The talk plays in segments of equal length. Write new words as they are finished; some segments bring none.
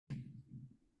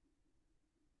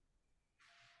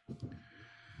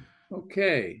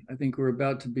Okay, I think we're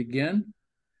about to begin.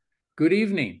 Good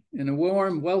evening and a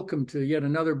warm welcome to yet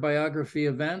another biography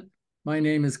event. My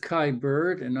name is Kai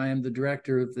Bird and I am the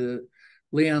director of the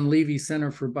Leon Levy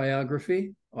Center for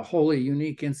Biography, a wholly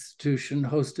unique institution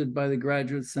hosted by the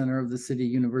Graduate Center of the City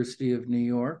University of New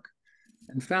York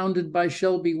and founded by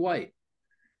Shelby White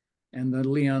and the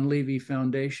Leon Levy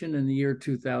Foundation in the year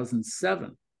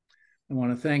 2007. I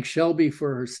want to thank Shelby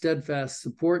for her steadfast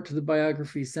support to the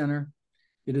Biography Center.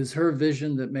 It is her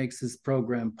vision that makes this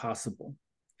program possible.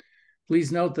 Please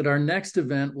note that our next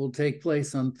event will take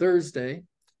place on Thursday,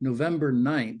 November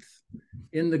 9th,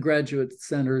 in the Graduate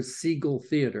Center's Siegel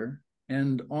Theater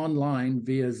and online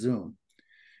via Zoom.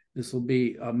 This will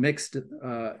be a mixed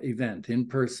event, in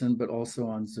person, but also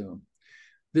on Zoom.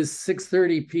 This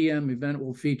 6:30 p.m. event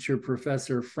will feature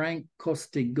Professor Frank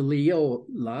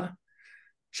Costigliola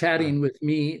chatting with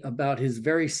me about his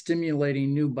very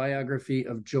stimulating new biography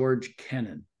of George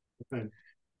Kennan. Okay.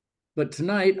 But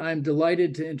tonight, I'm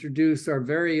delighted to introduce our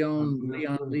very own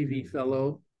Leon Levy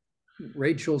Fellow,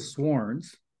 Rachel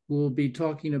Swarns, who will be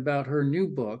talking about her new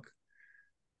book,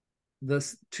 The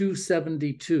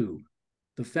 272,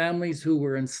 The Families Who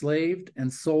Were Enslaved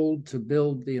and Sold to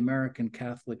Build the American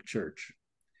Catholic Church.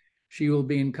 She will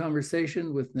be in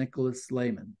conversation with Nicholas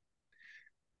Lemann.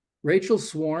 Rachel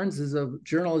Swarns is a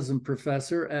journalism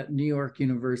professor at New York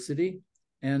University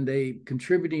and a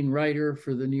contributing writer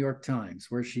for the New York Times,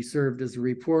 where she served as a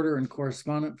reporter and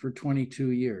correspondent for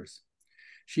 22 years.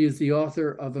 She is the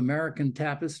author of American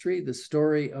Tapestry, the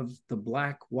story of the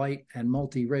Black, white, and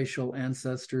multiracial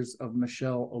ancestors of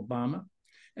Michelle Obama,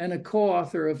 and a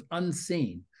co-author of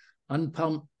Unseen,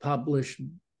 unpublished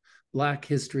Black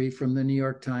history from the New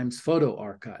York Times photo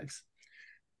archives.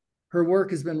 Her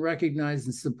work has been recognized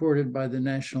and supported by the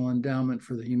National Endowment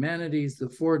for the Humanities, the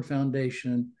Ford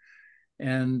Foundation,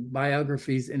 and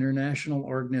Biographies International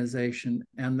Organization,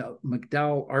 and the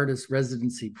MacDowell Artist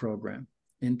Residency Program.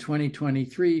 In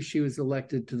 2023, she was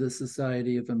elected to the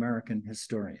Society of American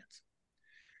Historians.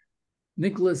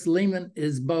 Nicholas Lemann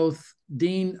is both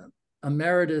Dean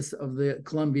Emeritus of the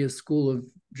Columbia School of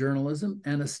Journalism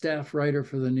and a staff writer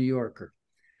for The New Yorker.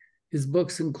 His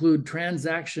books include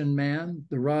Transaction Man,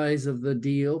 The Rise of the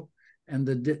Deal, and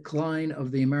The Decline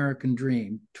of the American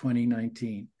Dream,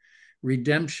 2019.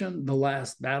 Redemption, The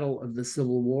Last Battle of the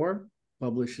Civil War,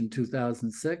 published in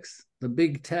 2006. The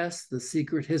Big Test, The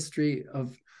Secret History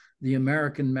of the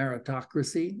American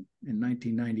Meritocracy, in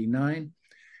 1999,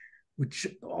 which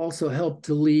also helped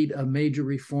to lead a major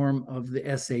reform of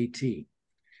the SAT.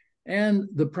 And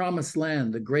The Promised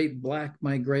Land, The Great Black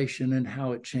Migration and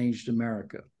How It Changed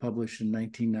America, published in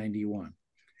 1991.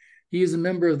 He is a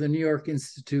member of the New York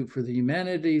Institute for the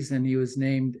Humanities, and he was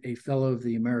named a Fellow of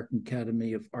the American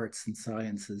Academy of Arts and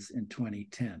Sciences in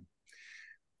 2010.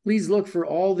 Please look for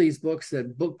all these books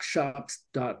at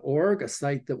bookshops.org, a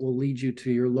site that will lead you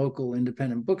to your local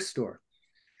independent bookstore.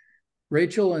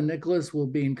 Rachel and Nicholas will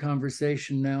be in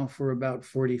conversation now for about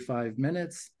 45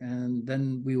 minutes, and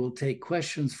then we will take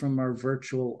questions from our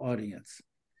virtual audience.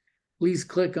 Please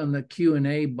click on the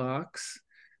Q&A box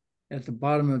at the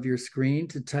bottom of your screen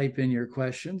to type in your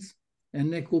questions,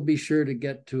 and Nick will be sure to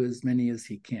get to as many as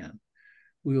he can.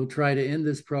 We will try to end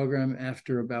this program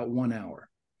after about 1 hour.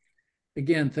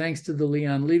 Again, thanks to the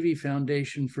Leon Levy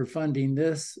Foundation for funding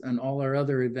this and all our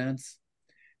other events.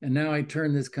 And now I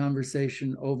turn this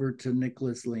conversation over to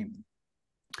Nicholas Lemann.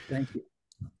 Thank you.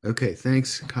 Okay,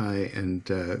 thanks, Kai, and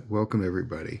welcome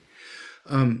everybody.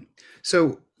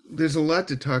 So there's a lot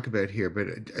to talk about here, but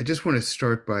I just want to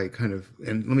start by and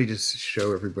let me just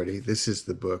show everybody, this is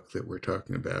the book that we're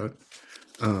talking about.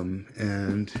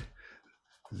 And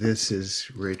this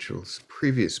is Rachel's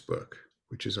previous book,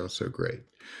 which is also great.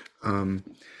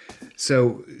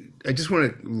 So I just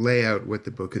want to lay out what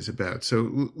the book is about.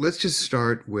 So let's just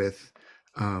start with,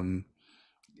 in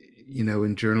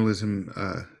journalism,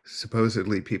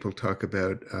 supposedly people talk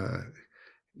about,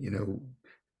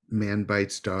 man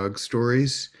bites dog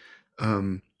stories.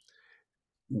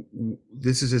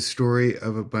 This is a story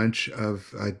of a bunch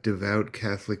of devout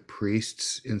Catholic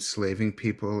priests enslaving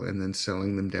people and then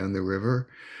selling them down the river.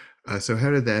 So how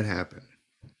did that happen?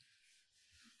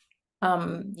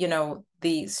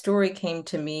 The story came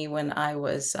to me when I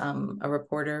was a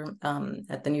reporter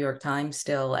at the New York Times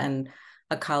still, and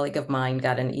a colleague of mine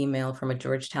got an email from a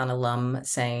Georgetown alum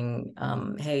saying,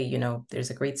 hey,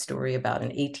 there's a great story about an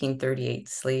 1838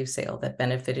 slave sale that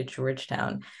benefited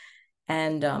Georgetown.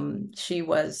 And she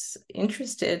was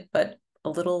interested, but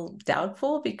a little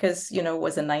doubtful because,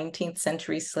 was a 19th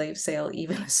century slave sale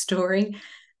even a story?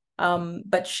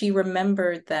 But she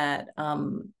remembered that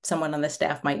someone on the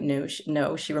staff might know.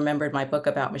 She remembered my book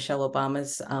about Michelle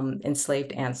Obama's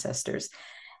enslaved ancestors.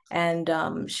 And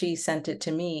she sent it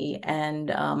to me.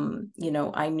 And,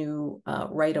 I knew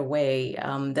right away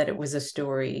that it was a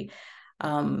story.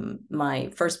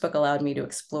 My first book allowed me to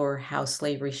explore how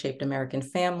slavery shaped American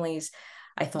families.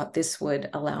 I thought this would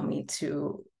allow me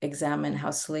to examine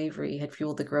how slavery had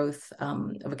fueled the growth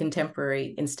of a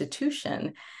contemporary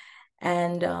institution.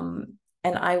 And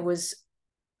I was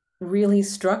really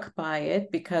struck by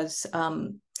it because,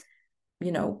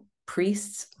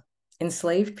 priests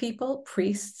enslaved people,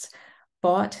 priests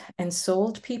bought and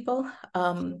sold people.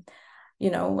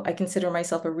 I consider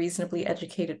myself a reasonably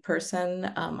educated person.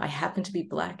 I happen to be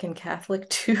Black and Catholic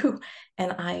too,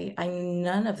 and I knew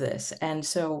none of this. And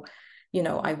so,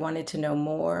 I wanted to know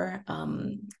more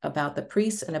about the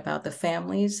priests and about the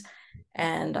families.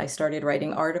 And I started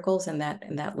writing articles, and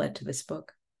that led to this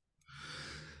book.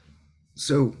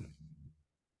 So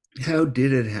how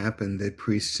did it happen that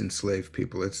priests enslaved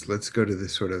people? Let's go to the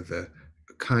sort of the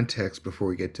context before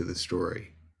we get to the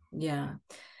story. Yeah.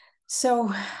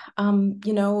 So,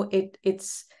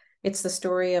 it's the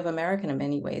story of America in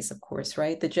many ways, of course,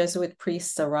 right? The Jesuit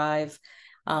priests arrive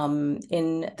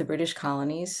in the British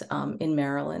colonies in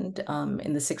Maryland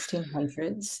in the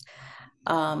 1600s.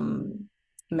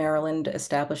 Maryland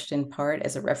established in part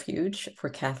as a refuge for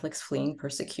Catholics fleeing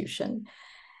persecution.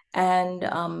 And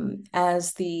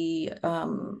as the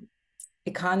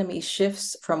economy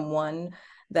shifts from one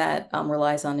that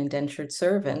relies on indentured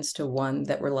servants to one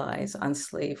that relies on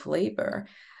slave labor,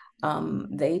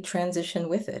 they transition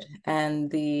with it.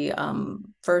 And the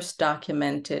first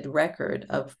documented record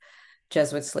of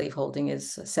Jesuit slaveholding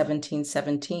is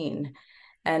 1717.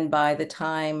 And by the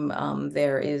time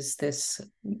there is this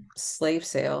slave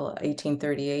sale,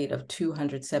 1838, of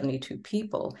 272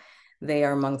 people, they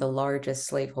are among the largest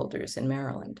slaveholders in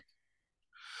Maryland.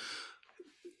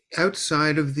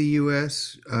 Outside of the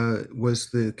U.S., was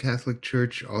the Catholic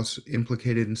Church also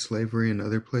implicated in slavery in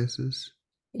other places?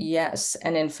 Yes,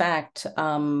 and in fact,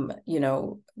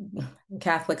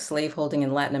 Catholic slaveholding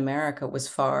in Latin America was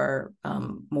far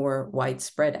more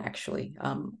widespread, actually.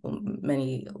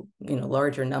 Many,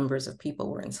 larger numbers of people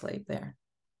were enslaved there.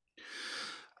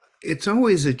 It's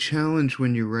always a challenge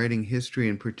when you're writing history,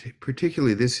 and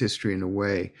particularly this history in a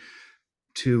way,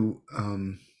 to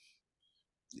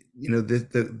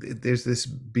there's this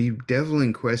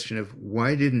bedeviling question of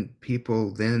why didn't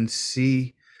people then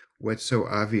see what's so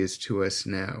obvious to us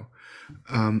now?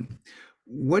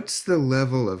 What's the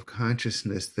level of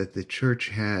consciousness that the church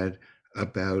had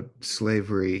about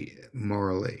slavery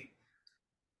morally?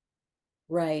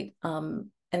 Right. And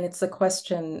it's a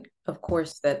question, of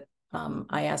course, that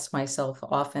I ask myself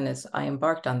often as I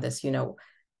embarked on this,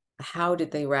 how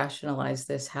did they rationalize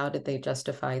this? How did they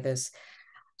justify this?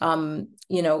 In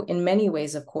many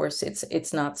ways, of course,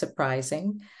 it's not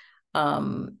surprising.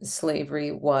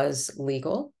 Slavery was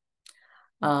legal.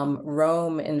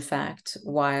 Rome, in fact,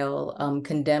 while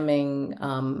condemning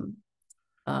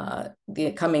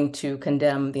coming to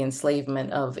condemn the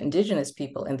enslavement of indigenous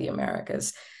people in the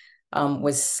Americas,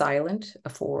 was silent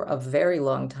for a very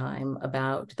long time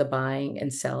about the buying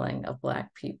and selling of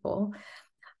Black people.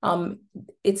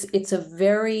 It's a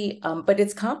very, but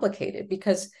it's complicated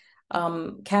because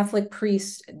Catholic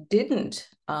priests didn't,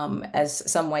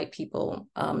 as some white people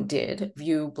did,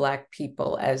 view Black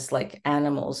people as like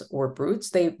animals or brutes.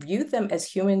 They viewed them as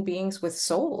human beings with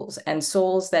souls, and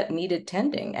souls that needed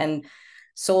tending, and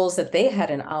souls that they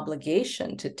had an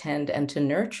obligation to tend and to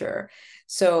nurture.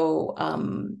 So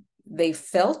they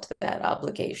felt that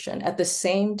obligation at the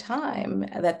same time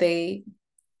that they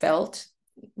felt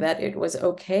that it was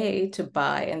okay to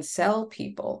buy and sell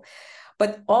people.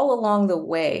 But all along the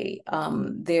way,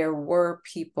 there were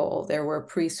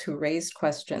priests who raised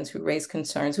questions, who raised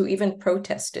concerns, who even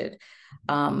protested,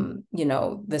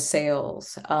 the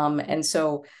sales. And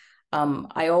so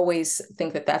I always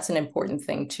think that that's an important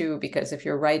thing too, because if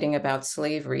you're writing about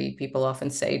slavery, people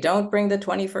often say, don't bring the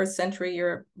 21st century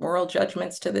your moral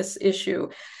judgments to this issue.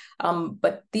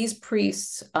 But these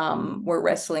priests were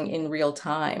wrestling in real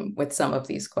time with some of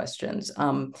these questions.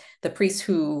 The priests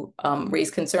who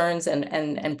raised concerns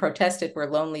and protested were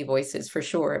lonely voices for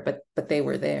sure, but they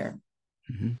were there.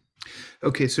 Mm-hmm.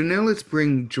 Okay, so now let's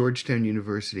bring Georgetown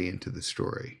University into the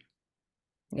story.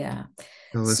 Yeah.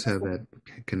 Tell us how that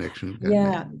connection got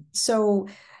Yeah. made. So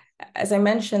as I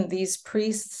mentioned, these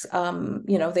priests,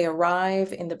 they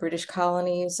arrive in the British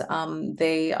colonies.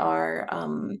 They are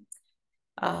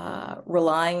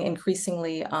relying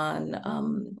increasingly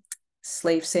on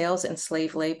slave sales and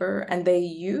slave labor, and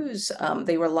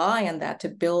they rely on that to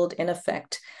build, in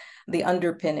effect, the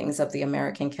underpinnings of the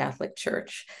American Catholic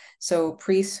Church. So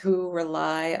priests who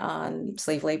rely on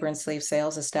slave labor and slave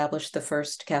sales established the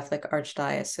first Catholic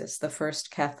archdiocese, the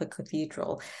first Catholic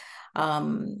cathedral,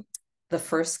 the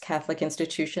first Catholic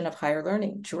institution of higher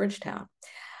learning, Georgetown.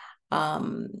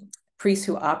 Priests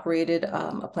who operated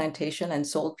a plantation and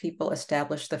sold people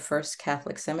established the first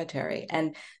Catholic cemetery.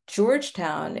 And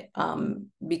Georgetown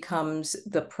becomes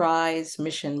the prize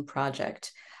mission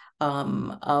project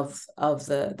of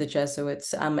the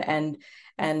Jesuits,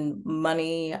 and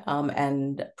money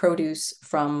and produce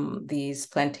from these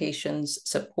plantations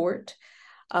support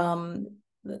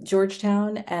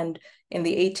Georgetown. And in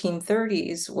the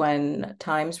 1830s, when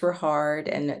times were hard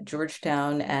and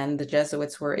Georgetown and the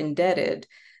Jesuits were indebted,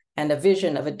 and a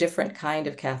vision of a different kind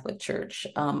of Catholic Church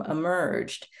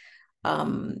emerged,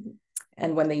 and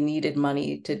when they needed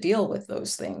money to deal with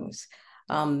those things,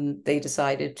 they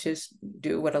decided to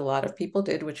do what a lot of people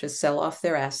did, which is sell off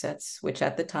their assets, which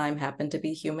at the time happened to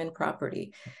be human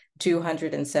property,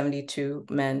 272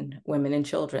 men, women, and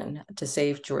children, to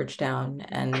save Georgetown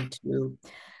and to,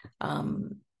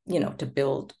 to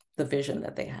build the vision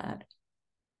that they had.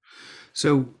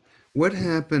 So what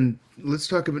happened? Let's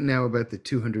talk about the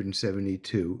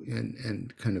 272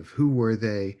 and kind of who were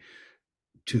they,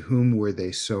 to whom were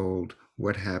they sold,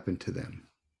 what happened to them?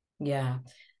 Yeah.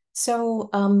 So,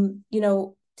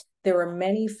 there were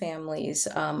many families,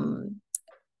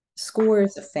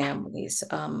 scores of families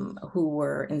who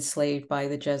were enslaved by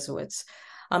the Jesuits.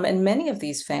 And many of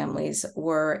these families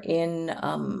were in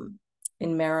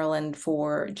Maryland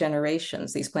for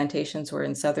generations. These plantations were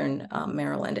in southern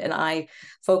Maryland. And I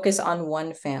focus on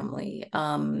one family.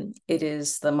 It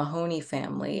is the Mahoney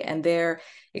family, and their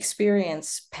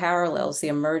experience parallels the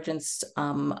emergence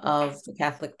of the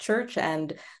Catholic Church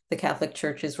and the Catholic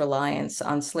Church's reliance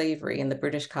on slavery in the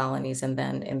British colonies and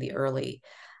then in the early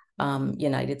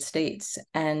United States.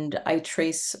 And I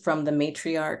trace from the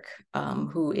matriarch,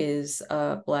 who is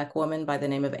a Black woman by the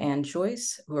name of Anne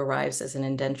Joyce, who arrives as an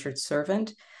indentured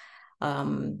servant,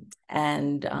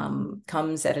 and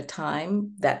comes at a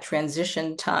time, that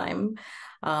transition time,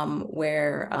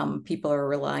 where people are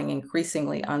relying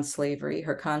increasingly on slavery.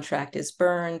 Her contract is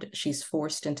burned. She's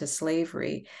forced into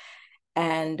slavery.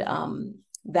 And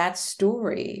that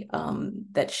story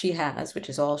that she has, which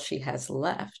is all she has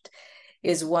left,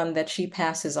 is one that she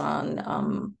passes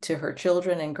on to her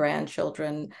children and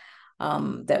grandchildren,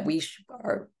 that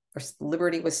our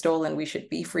liberty was stolen, we should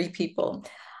be free people.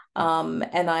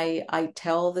 And I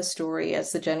tell the story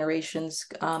as the generations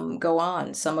go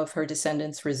on. Some of her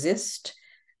descendants resist.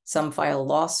 Some file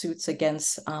lawsuits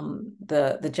against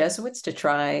the Jesuits to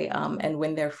try and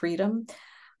win their freedom.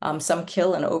 Some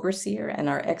kill an overseer and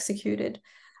are executed.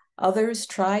 Others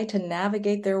try to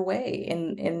navigate their way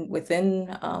within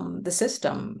the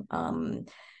system.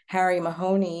 Harry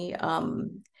Mahoney,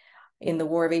 in the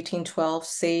War of 1812,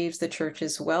 saves the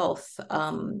church's wealth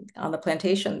on the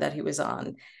plantation that he was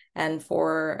on. And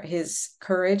for his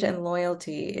courage and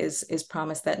loyalty is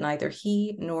promised that neither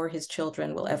he nor his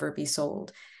children will ever be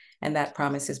sold. And that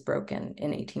promise is broken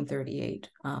in 1838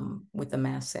 with the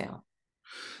mass sale.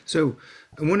 So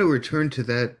I want to return to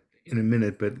that in a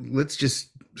minute, but let's just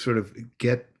sort of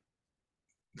get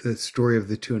the story of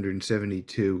the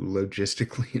 272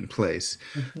 logistically in place.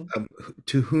 Mm-hmm.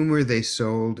 To whom were they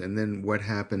sold, and then what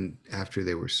happened after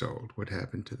they were sold? What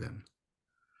happened to them?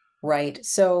 Right.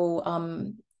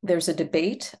 So there's a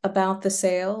debate about the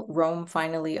sale. Rome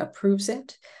finally approves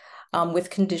it with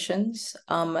conditions.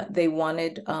 They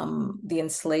wanted the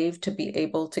enslaved to be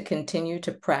able to continue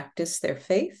to practice their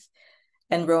faith.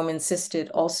 And Rome insisted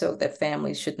also that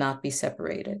families should not be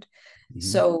separated. Mm-hmm.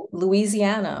 So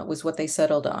Louisiana was what they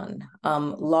settled on.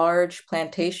 Large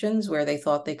plantations where they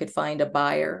thought they could find a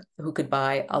buyer who could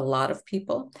buy a lot of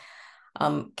people.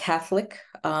 Catholic,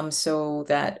 so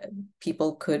that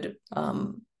people could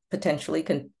potentially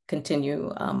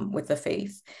continue with the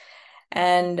faith.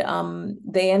 And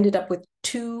they ended up with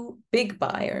two big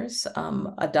buyers,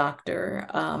 a doctor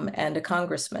and a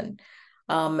congressman.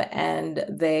 And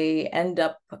they end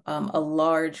up, a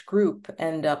large group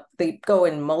they go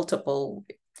in multiple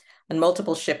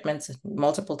shipments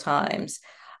multiple times.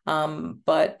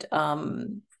 But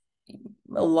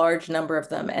a large number of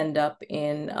them end up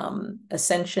in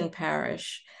Ascension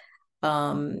Parish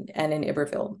and in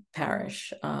Iberville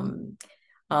Parish on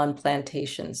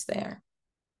plantations there.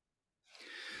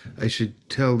 I should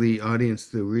tell the audience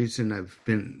the reason I've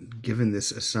been given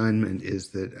this assignment is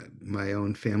that my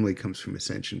own family comes from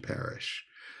Ascension Parish.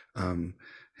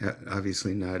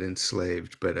 obviously not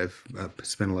enslaved, but I've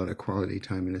spent a lot of quality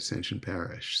time in Ascension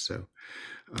Parish, so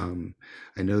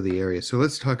I know the area. So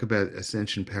let's talk about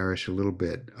Ascension Parish a little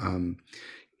bit.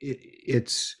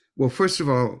 It's, well, first of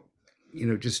all,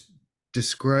 just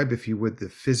describe, if you would,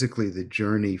 physically the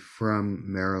journey from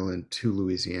Maryland to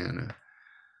Louisiana,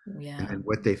 and Yeah. then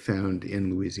what they found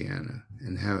in Louisiana,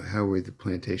 and how were the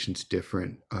plantations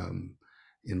different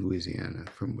in Louisiana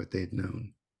from what they'd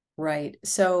known. Right.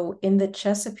 So in the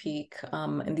Chesapeake,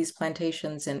 in these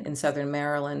plantations in southern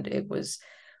Maryland, it was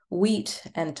wheat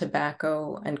and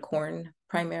tobacco and corn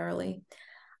primarily.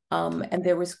 And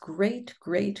there was great,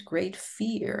 great, great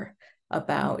fear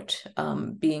about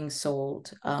being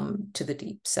sold to the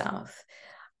Deep South.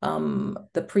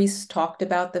 The priests talked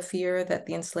about the fear that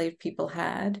the enslaved people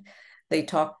had. They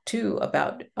talked too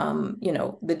about,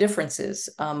 the differences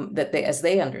that as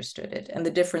they understood it, and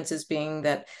the differences being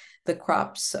that the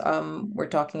crops we're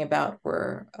talking about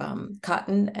were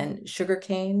cotton and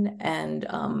sugarcane, and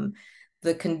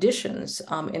the conditions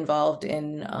involved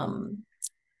in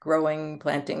growing,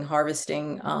 planting,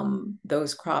 harvesting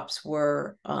those crops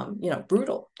were,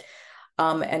 brutal,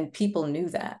 and people knew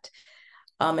that.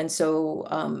 And so,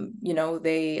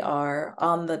 they are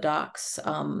on the docks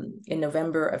in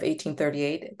November of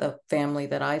 1838, the family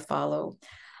that I follow,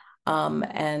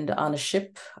 and on a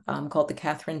ship called the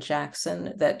Catherine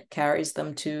Jackson that carries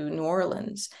them to New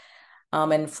Orleans.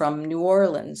 And from New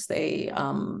Orleans, they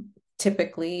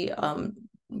typically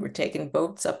were taking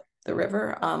boats up the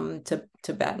river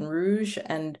to Baton Rouge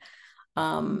and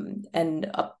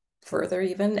up further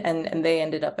even, and they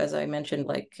ended up, as I mentioned,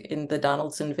 like in the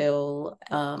Donaldsonville,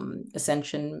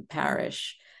 Ascension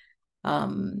Parish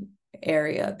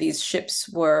area. These ships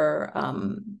were,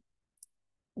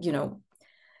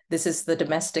 this is the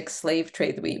domestic slave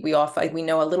trade that we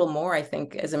know a little more, I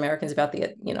think, as Americans about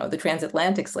the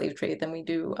transatlantic slave trade than we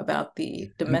do about the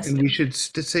And domestic. we should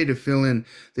say, to fill in,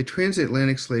 the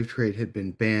transatlantic slave trade had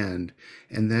been banned,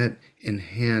 and that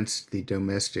enhanced the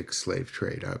domestic slave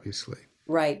trade, obviously.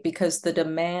 Right, because the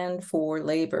demand for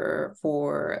labor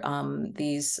for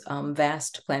these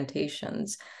vast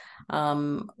plantations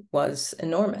was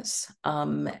enormous.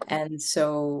 And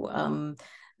so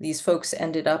these folks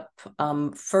ended up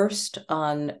first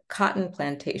on cotton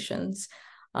plantations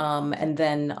and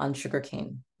then on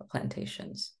sugarcane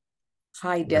plantations.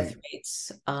 High death Right.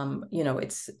 rates,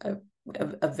 it's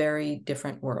a very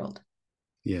different world.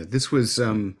 Yeah, this was,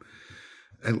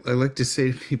 I like to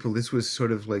say to people, this was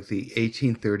sort of like the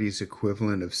 1830s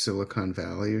equivalent of Silicon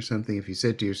Valley or something. If you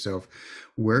said to yourself,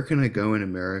 where can I go in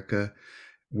America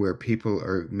where people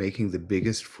are making the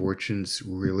biggest fortunes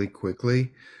really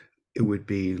quickly? It would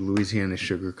be Louisiana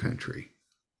sugar country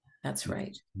That's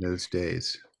right. in those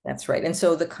days. That's right. And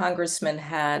so the congressman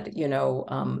had,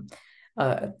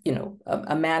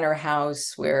 a manor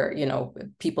house where,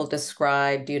 people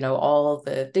described, all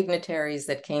the dignitaries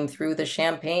that came through, the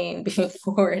champagne being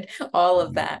poured, all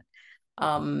of that.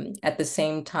 At the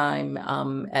same time,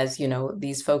 as,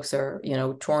 these folks are,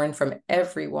 torn from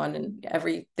everyone and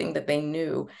everything that they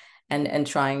knew, and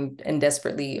trying and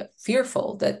desperately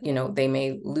fearful that, they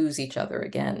may lose each other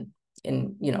again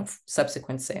in,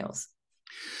 subsequent sales.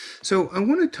 So I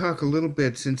want to talk a little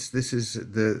bit, since this is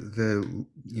the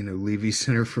Levy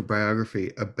Center for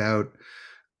Biography, about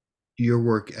your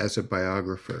work as a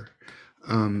biographer.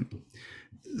 Um,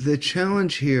 the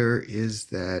challenge here is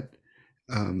that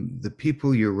the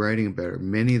people you're writing about, or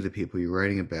many of the people you're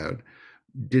writing about,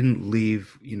 didn't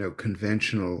leave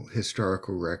conventional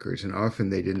historical records, and often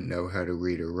they didn't know how to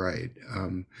read or write.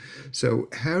 So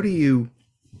how do you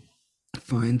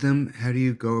find them? How do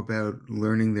you go about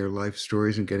learning their life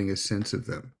stories and getting a sense of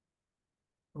them?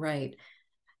 Right.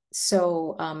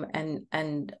 So,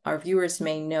 and our viewers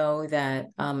may know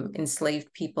that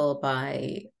enslaved people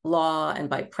by law and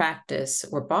by practice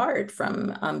were barred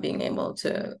from being able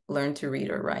to learn to read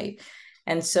or write.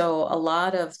 And so a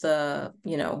lot of the,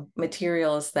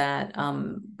 materials that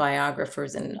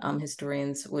biographers and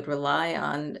historians would rely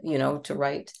on, to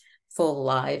write full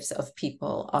lives of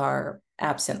people are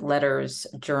absent letters,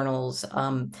 journals.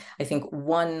 I think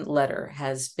one letter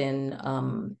has been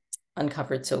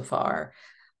uncovered so far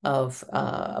of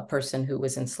a person who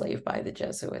was enslaved by the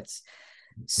Jesuits.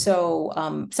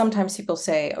 So sometimes people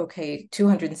say, okay,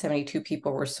 272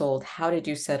 people were sold. How did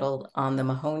you settle on the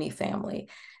Mahoney family?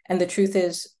 And the truth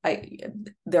is,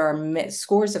 there are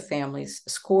scores of families,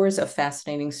 scores of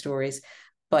fascinating stories,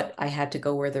 but I had to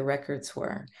go where the records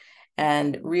were.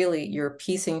 And really, you're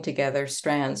piecing together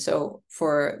strands. So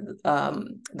for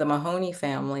the Mahoney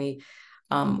family,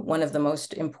 one of the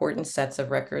most important sets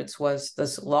of records was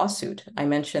this lawsuit. I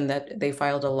mentioned that they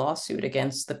filed a lawsuit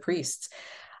against the priests.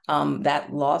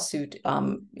 That lawsuit,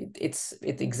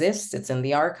 it exists. It's in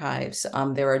the archives.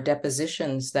 There are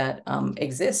depositions that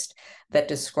exist that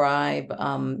describe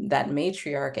that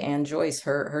matriarch, Anne Joyce,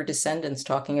 her descendants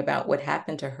talking about what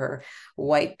happened to her.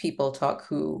 White people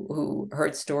who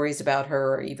heard stories about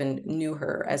her or even knew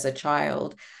her as a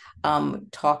child,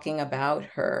 talking about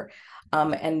her.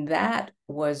 And that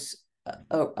was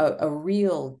a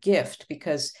real gift,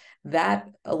 because that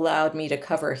allowed me to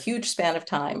cover a huge span of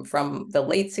time from the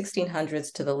late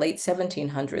 1600s to the late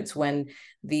 1700s when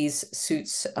these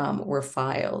suits were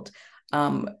filed.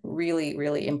 Really,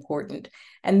 really important.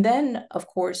 And then, of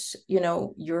course,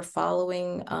 you're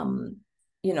following,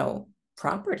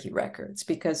 property records,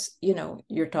 because,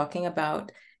 you're talking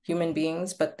about human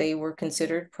beings, but they were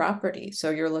considered property. So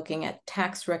you're looking at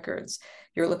tax records,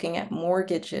 you're looking at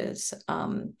mortgages,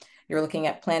 you're looking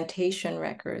at plantation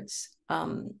records,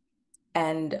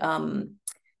 and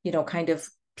kind of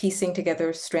piecing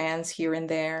together strands here and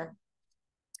there.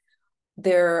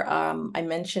 I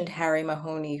mentioned Harry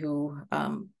Mahoney, who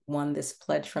won this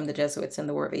pledge from the Jesuits in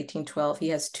the War of 1812. He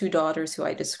has two daughters who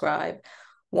I describe.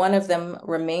 One of them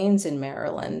remains in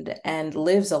Maryland and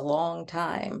lives a long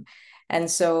time.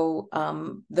 And so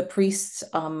the priests,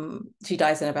 she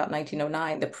dies in about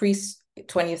 1909, the priests,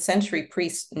 20th century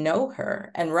priests, know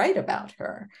her and write about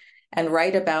her, and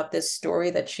write about this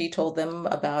story that she told them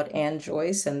about Anne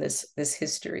Joyce and this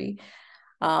history.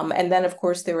 And then, of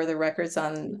course, there were the records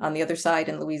on the other side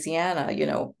in Louisiana,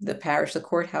 the parish, the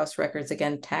courthouse records,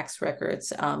 again, tax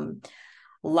records,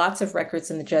 lots of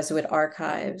records in the Jesuit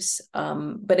archives.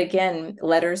 But again,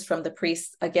 letters from the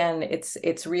priests, again,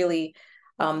 it's really,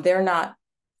 they're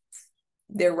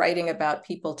writing about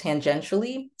people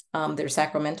tangentially. There's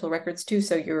sacramental records too.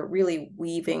 So you're really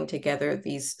weaving together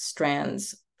these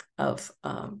strands of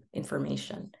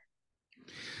information.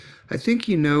 I think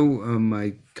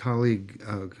my colleague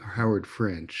Howard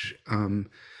French. And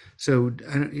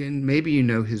maybe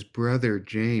his brother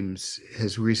James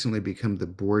has recently become the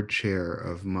board chair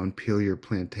of Montpelier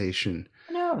Plantation,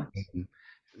 No.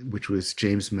 Which was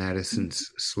James Madison's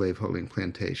slaveholding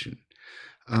plantation.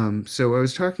 So I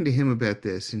was talking to him about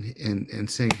this and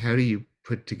saying, how do you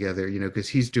put together, because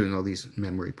he's doing all these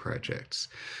memory projects.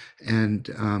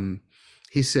 And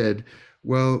he said,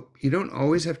 well, you don't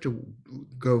always have to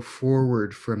go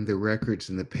forward from the records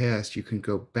in the past. You can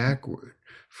go backward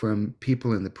from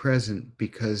people in the present,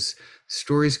 because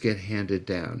stories get handed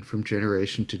down from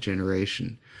generation to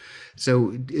generation.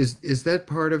 So is that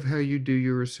part of how you do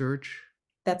your research?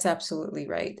 That's absolutely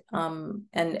right.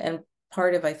 And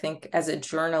part of, I think, as a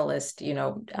journalist,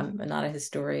 I'm not a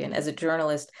historian, as a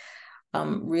journalist,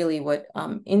 really what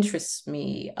interests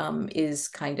me is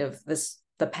kind of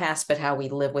the past, but how we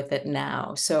live with it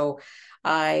now. So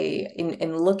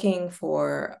in looking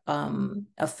for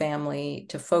a family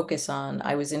to focus on,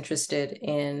 I was interested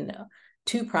in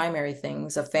two primary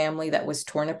things: a family that was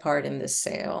torn apart in this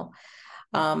sale,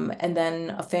 and then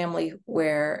a family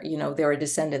where, there are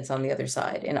descendants on the other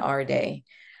side in our day,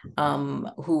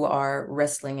 who are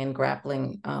wrestling and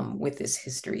grappling with this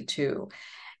history too.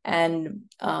 And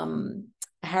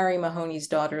Harry Mahoney's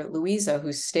daughter, Louisa,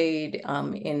 who stayed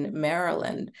in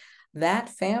Maryland, that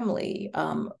family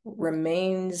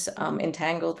remains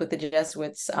entangled with the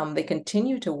Jesuits. They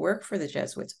continue to work for the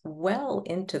Jesuits well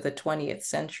into the 20th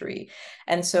century.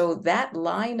 And so that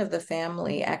line of the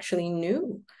family actually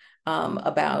knew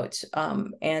about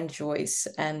Anne Joyce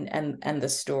and the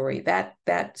story.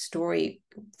 That story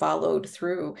followed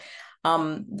through.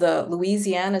 The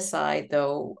Louisiana side,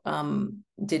 though,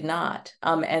 did not.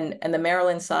 And the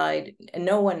Maryland side,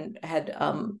 no one had,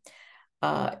 none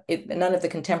of the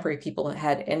contemporary people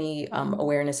had any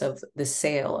awareness of the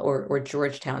sale or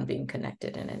Georgetown being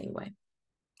connected in any way.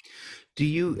 Do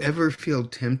you ever feel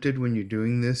tempted when you're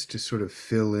doing this to sort of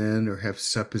fill in or have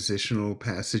suppositional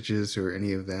passages or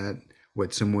any of that,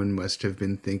 what someone must have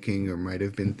been thinking or might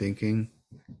have been thinking?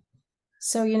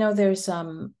 So, there's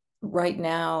right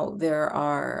now there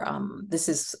are, this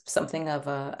is something of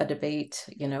a debate,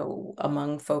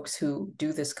 among folks who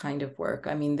do this kind of work.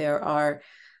 I mean, there are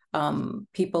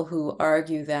people who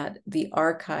argue that the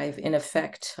archive, in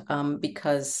effect,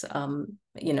 because,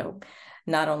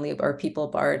 not only are people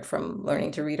barred from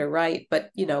learning to read or write,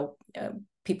 but,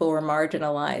 people were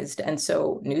marginalized. And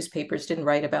so newspapers didn't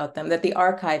write about them, that the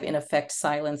archive, in effect,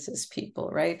 silences people,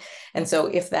 right? And so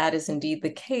if that is indeed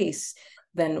the case,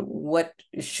 then what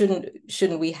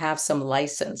shouldn't we have some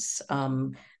license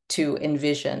to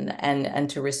envision and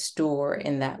to restore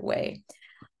in that way?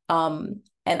 And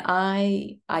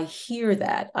I hear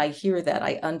that.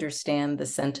 I understand the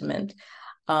sentiment,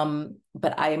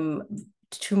 but I'm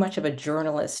too much of a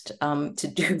journalist to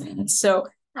do that. So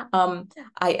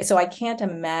I can't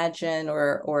imagine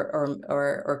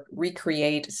or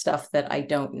recreate stuff that I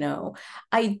don't know.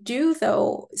 I do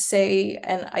though say,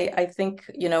 and I think,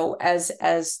 you know,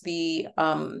 as the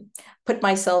put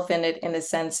myself in it in a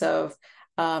sense of,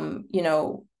 you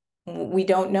know, we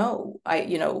don't know.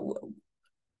 You know,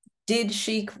 did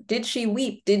she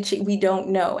weep? We don't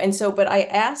know. And so, but I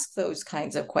ask those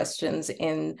kinds of questions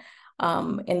in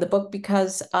the book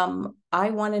because I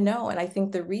want to know, and I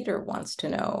think the reader wants to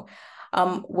know.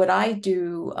 What I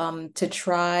do to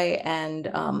try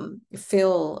and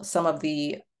fill some of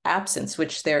the absence,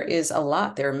 which there is a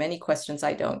lot, there are many questions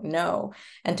I don't know,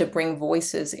 and to bring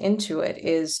voices into it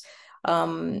is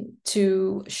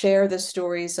to share the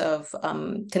stories of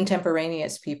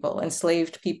contemporaneous people,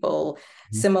 enslaved people,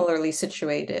 similarly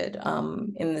situated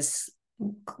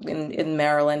in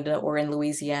Maryland or in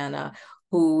Louisiana,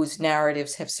 whose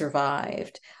narratives have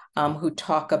survived, who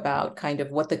talk about kind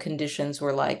of what the conditions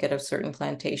were like at a certain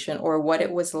plantation, or what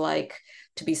it was like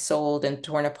to be sold and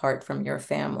torn apart from your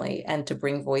family, and to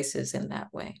bring voices in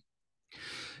that way.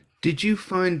 Did you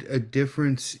find a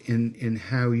difference in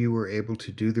how you were able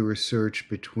to do the research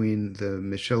between the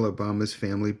Michelle Obama's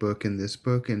family book and this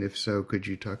book? And if so, could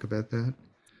you talk about that?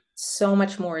 So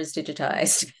much more is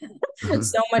digitized. Uh-huh.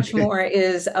 So much Okay. more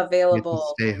is You have to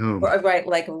available, stay home. right,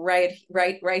 like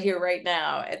right here, right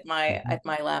now at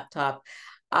my laptop.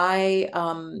 I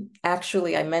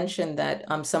actually I mentioned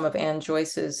that some of Anne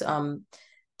Joyce's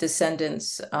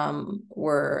descendants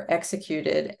were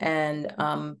executed, and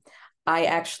I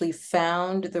actually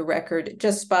found the record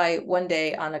just by one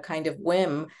day on a kind of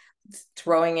whim,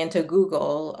 throwing into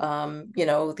Google, you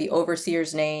know, the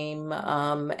overseer's name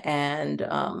and,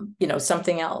 you know,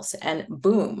 something else. And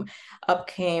boom, up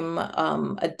came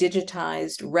a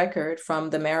digitized record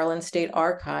from the Maryland State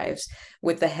Archives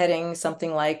with the heading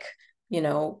something like, you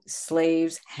know,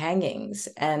 slaves hangings.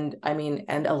 And I mean,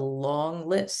 and a long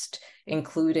list,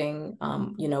 including,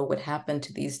 you know, what happened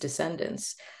to these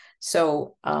descendants.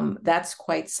 So that's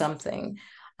quite something.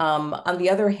 On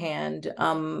the other hand,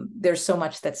 there's so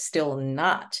much that's still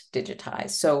not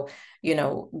digitized. So, you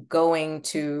know, going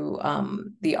to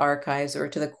the archives or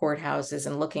to the courthouses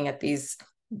and looking at these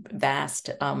vast,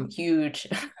 huge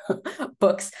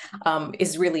books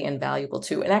is really invaluable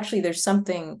too. And actually, there's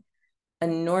something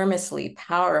enormously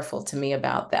powerful to me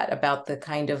about that, about the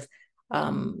kind of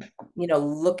you know,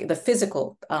 look the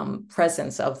physical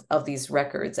presence of these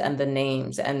records and the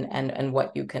names and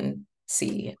what you can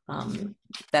see.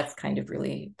 That's kind of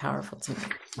really powerful to me.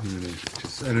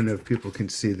 I don't know if people can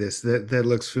see this. That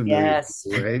looks familiar, Yes.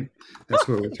 right? That's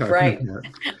what we're talking Right.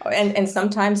 about. And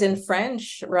sometimes in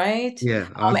French, right? Yeah,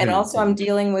 And often in also I'm French.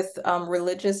 dealing with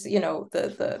religious, you know,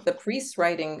 the priests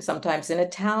writing sometimes in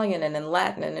Italian and in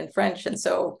Latin and in French. And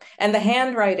so, and the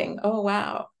handwriting, oh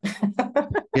wow.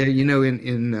 Yeah, you know,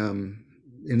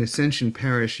 in Ascension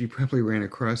Parish, you probably ran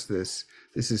across this.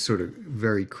 This is sort of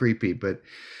very creepy, but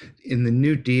in the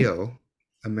New Deal,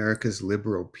 America's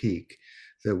liberal peak,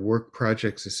 the Work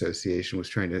Projects Association was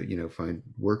trying to, you know, find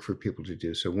work for people to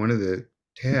do. So one of the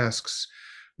tasks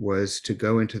was to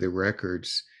go into the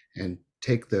records and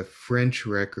take the French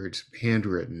records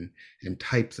handwritten and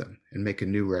type them and make a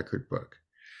new record book.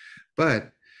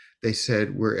 But they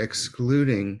said we're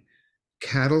excluding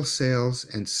cattle sales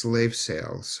and slave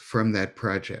sales from that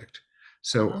project.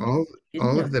 So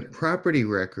all of the property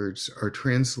records are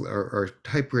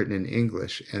typewritten in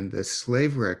English, and the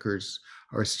slave records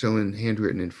are still in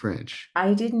handwritten in French.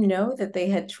 I didn't know that they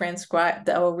had transcribed.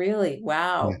 Oh, really? Yeah.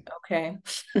 Wow. Okay.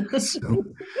 So,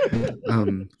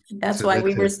 um, That's so why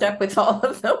we that's were a stuck with all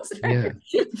of those yeah.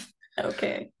 records.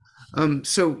 Okay.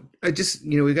 So I just,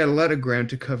 you know, we got a lot of ground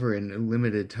to cover in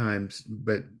limited times,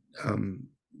 but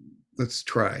let's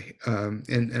try.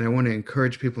 And I want to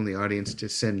encourage people in the audience to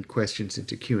send questions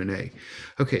into Q&A.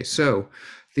 Okay, so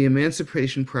the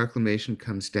Emancipation Proclamation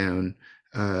comes down,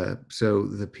 so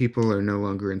the people are no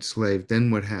longer enslaved.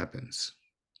 Then what happens?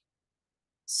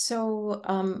 So,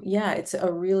 yeah, it's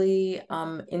a really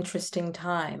interesting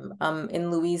time. In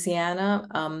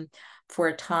Louisiana, for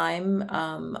a time,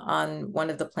 on one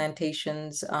of the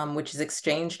plantations, which has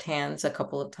exchanged hands a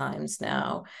couple of times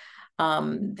now,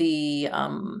 the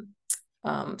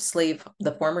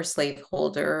the former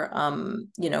slaveholder,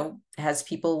 you know, has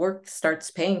people work,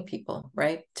 starts paying people,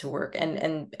 right, to work,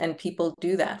 and people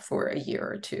do that for a year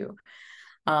or two.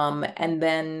 And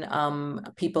then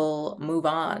people move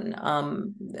on.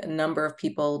 A number of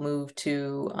people move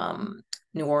to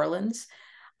New Orleans.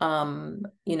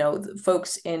 You know,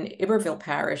 folks in Iberville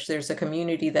Parish, there's a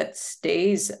community that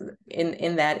stays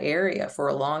in that area for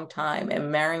a long time.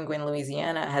 And Maringouin,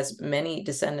 Louisiana has many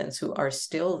descendants who are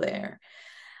still there.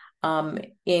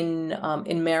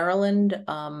 In Maryland,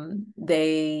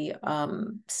 they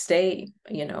stay,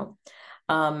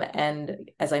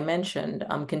 and as I mentioned,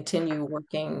 continue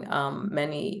working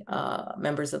many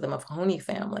members of the Mahoney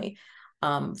family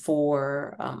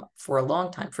for a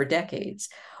long time, for decades.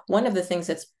 One of the things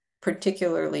that's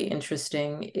particularly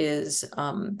interesting is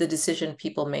the decision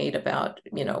people made about,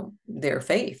 their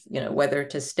faith, whether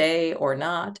to stay or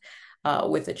not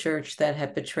with a church that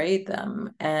had betrayed them.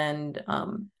 And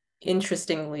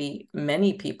interestingly,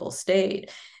 many people stayed.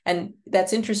 And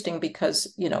that's interesting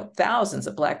because, thousands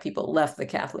of Black people left the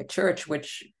Catholic Church,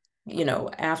 which,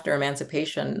 after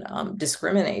emancipation,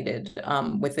 discriminated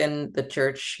within the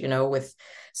church, with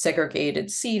segregated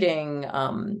seating,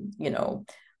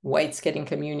 whites getting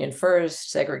communion first,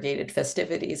 segregated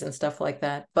festivities and stuff like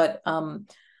that. But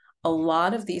a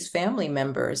lot of these family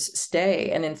members stay.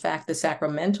 And in fact, the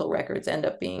sacramental records end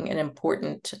up being an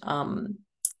important,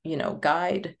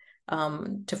 guide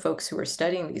to folks who are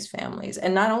studying these families.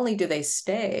 And not only do they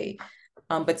stay,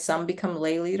 but some become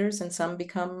lay leaders and some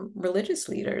become religious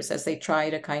leaders as they try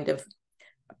to kind of,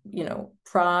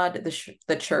 prod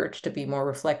the church to be more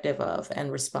reflective of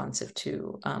and responsive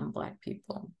to Black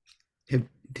people.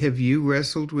 Have you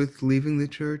wrestled with leaving the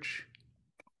church?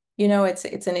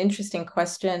 It's an interesting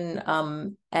question.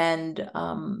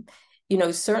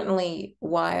 Certainly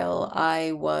while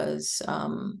I was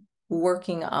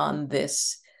working on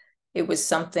this, it was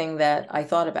something that I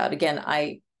thought about. Again,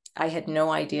 I had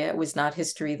no idea. It was not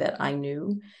history that I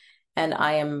knew. And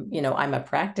I am, I'm a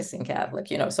practicing Catholic,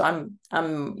 so I'm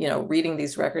reading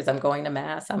these records, I'm going to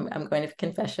mass, I'm going to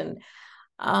confession.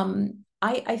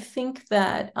 I think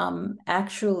that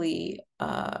actually,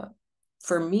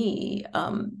 for me,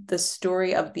 the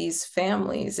story of these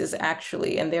families is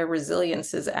actually, and their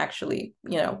resilience is actually,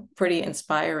 pretty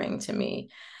inspiring to me.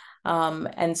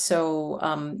 And so,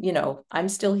 I'm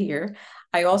still here.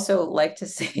 I also like to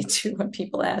say too, when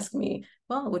people ask me,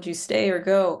 well, would you stay or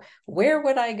go? Where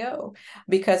would I go?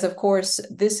 Because of course,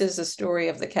 this is a story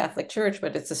of the Catholic Church,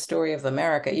 but it's a story of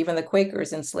America. Even the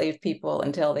Quakers enslaved people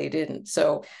until they didn't.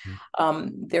 So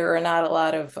there are not a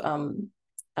lot of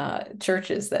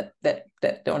churches that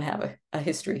don't have a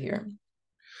history here.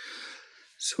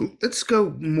 So let's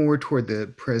go more toward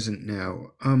the present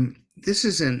now. This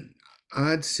is an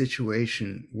odd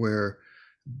situation where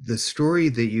the story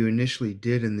that you initially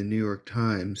did in the New York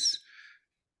Times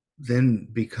then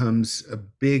becomes a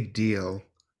big deal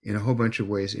in a whole bunch of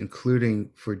ways, including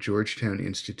for Georgetown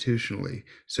institutionally.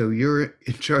 So you're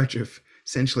in charge of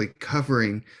essentially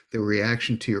covering the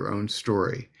reaction to your own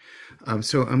story.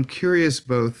 So I'm curious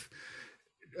both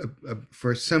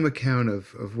for some account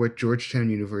of what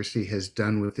Georgetown University has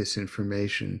done with this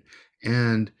information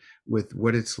and with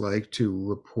what it's like to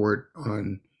report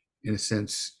on, in a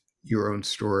sense, your own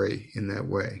story in that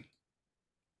way.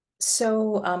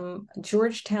 So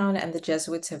Georgetown and the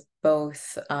Jesuits have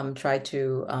both tried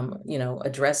to,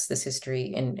 address this history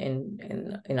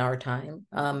in our time.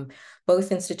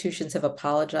 Both institutions have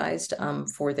apologized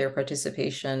for their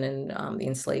participation in the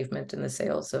enslavement and the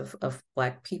sales of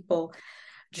Black people.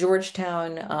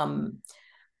 Georgetown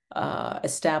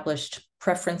established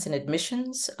preference in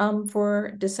admissions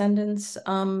for descendants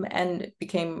and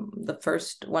became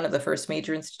one of the first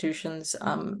major institutions,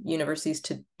 universities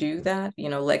to do that,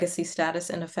 legacy status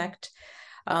in effect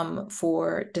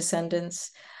for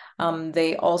descendants.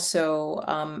 They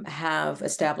also have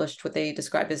established what they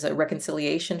describe as a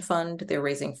reconciliation fund. They're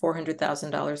raising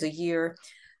 $400,000 a year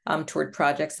toward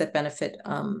projects that benefit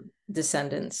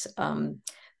descendants.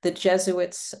 The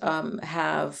Jesuits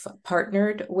have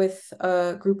partnered with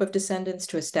a group of descendants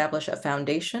to establish a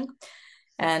foundation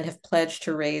and have pledged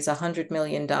to raise $100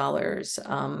 million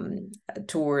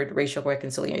toward racial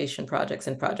reconciliation projects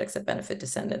and projects that benefit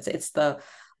descendants. It's the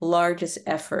largest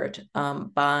effort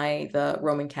by the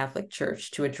Roman Catholic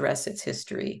Church to address its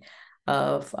history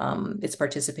of its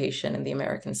participation in the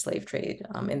American slave trade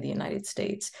in the United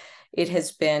States. It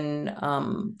has been,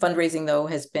 fundraising though,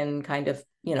 has been kind of,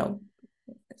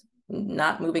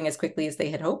 not moving as quickly as they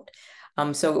had hoped.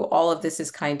 So all of this is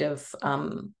kind of,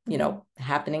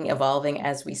 happening, evolving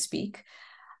as we speak.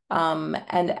 And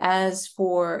as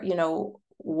for,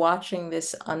 watching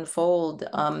this unfold,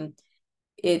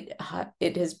 it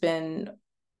has been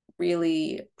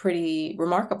really pretty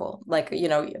remarkable. Like,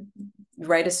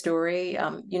 write a story,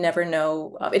 you never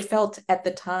know. It felt at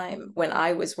the time when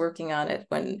I was working on it,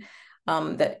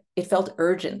 that it felt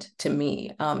urgent to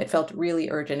me. It felt really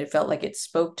urgent. It felt like it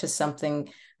spoke to something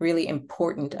really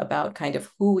important about kind of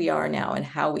who we are now and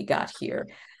how we got here.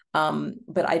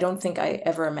 But I don't think I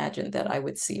ever imagined that I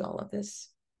would see all of this.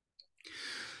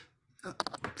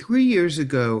 3 years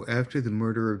ago, after the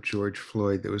murder of George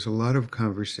Floyd, there was a lot of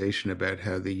conversation about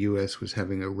how the U.S. was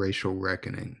having a racial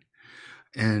reckoning.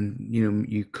 And,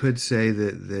 you could say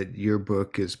that your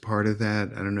book is part of that.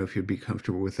 I don't know if you'd be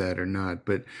comfortable with that or not,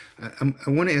 but I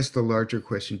want to ask the larger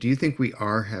question. Do you think we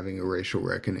are having a racial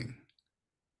reckoning?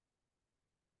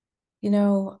 You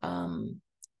know,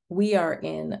 we are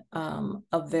in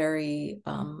a very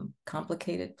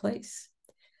complicated place.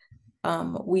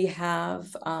 We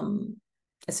have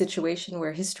a situation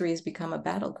where history has become a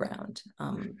battleground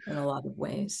in a lot of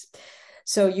ways.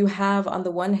 So you have, on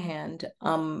the one hand,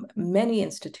 many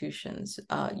institutions,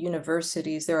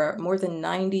 universities. There are more than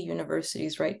 90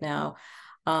 universities right now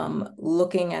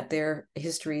looking at their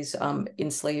histories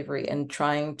in slavery and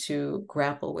trying to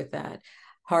grapple with that.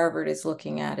 Harvard is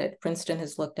looking at it. Princeton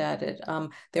has looked at it.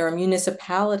 There are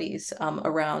municipalities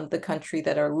around the country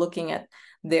that are looking at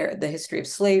the history of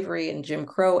slavery and Jim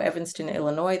Crow, Evanston,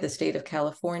 Illinois, the state of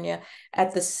California.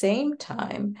 At the same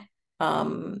time,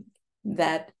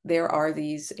 that there are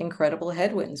these incredible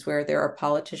headwinds where there are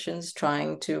politicians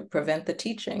trying to prevent the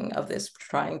teaching of this,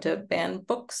 trying to ban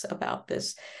books about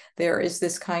this. There is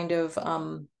this kind of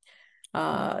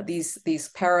these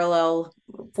parallel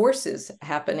forces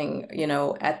happening,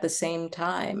 at the same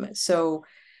time. So,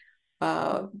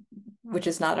 which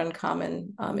is not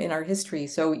uncommon in our history.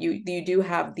 So you do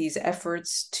have these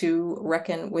efforts to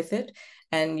reckon with it,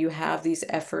 and you have these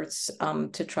efforts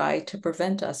to try to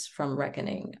prevent us from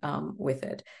reckoning with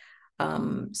it.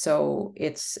 So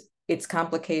it's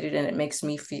complicated, and it makes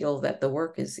me feel that the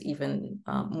work is even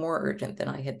more urgent than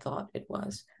I had thought it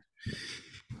was.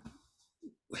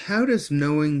 How does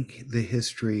knowing the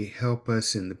history help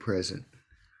us in the present?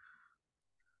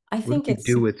 I What think do you it's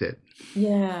do with it?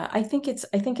 Yeah, I think it's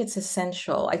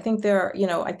essential. I think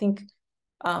I think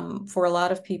for a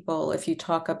lot of people, if you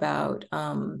talk about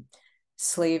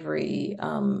slavery,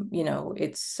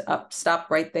 it's up, stop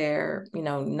right there,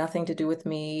 nothing to do with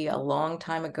me, a long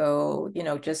time ago,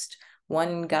 just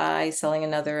one guy selling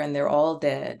another and they're all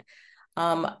dead.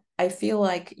 I feel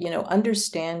like,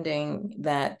 understanding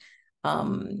that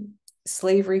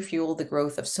slavery fueled the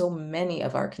growth of so many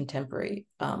of our contemporary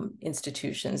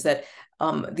institutions, that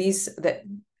this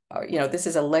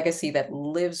is a legacy that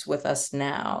lives with us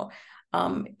now,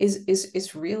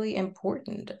 is really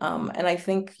important. And I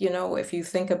think, if you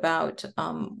think about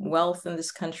wealth in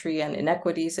this country and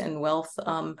inequities and wealth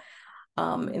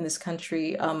in this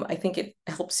country, I think it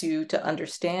helps you to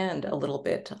understand a little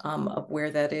bit of where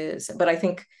that is. But I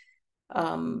think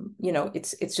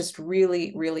it's just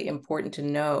really, really important to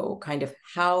know kind of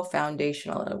how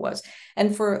foundational it was.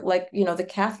 And for, like, the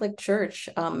Catholic Church,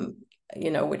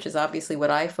 which is obviously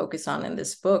what I focus on in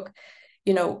this book,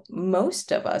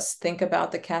 most of us think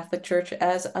about the Catholic Church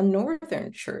as a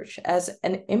Northern church, as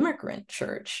an immigrant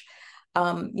church.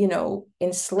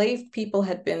 Enslaved people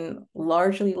had been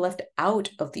largely left out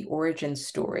of the origin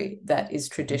story that is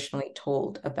traditionally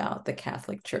told about the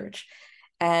Catholic Church.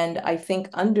 And I think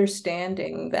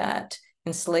understanding that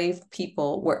enslaved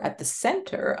people were at the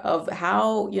center of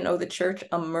how, the church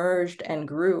emerged and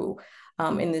grew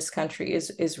in this country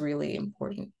is really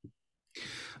important.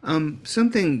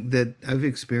 Something that I've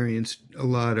experienced a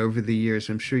lot over the years,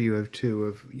 I'm sure you have too,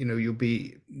 of, you'll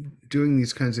be doing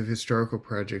these kinds of historical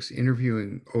projects,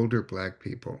 interviewing older Black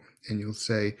people, and you'll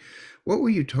say, what were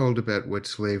you told about what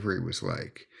slavery was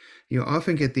like? You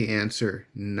often get the answer,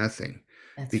 nothing.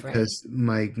 That's right. Because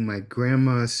my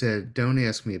grandma said, don't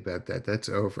ask me about that. That's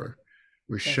over.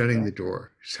 We're That's shutting the right.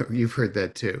 door. So you've heard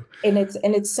that too.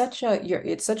 It's such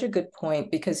a good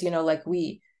point, because like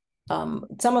we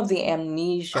some of the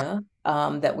amnesia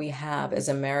that we have as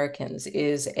Americans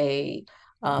is a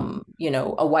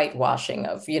whitewashing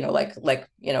of,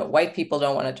 white people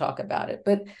don't want to talk about it.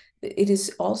 But it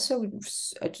is also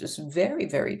just very,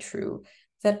 very true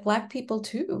that Black people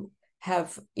too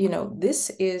have, this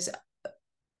is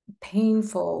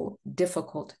painful,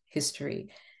 difficult history.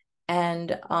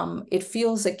 And it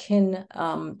feels akin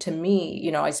to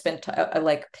me. I spent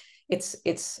like it's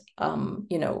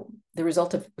the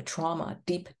result of trauma,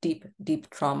 deep, deep, deep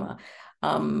trauma.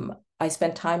 I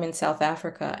spent time in South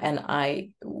Africa,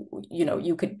 and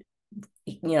you could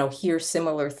hear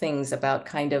similar things about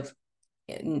kind of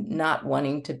not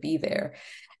wanting to be there.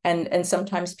 And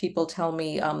sometimes people tell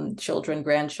me, children,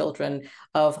 grandchildren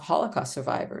of Holocaust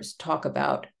survivors talk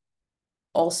about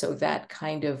also that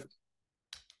kind of,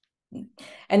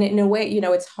 and in a way,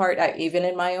 it's hard. Even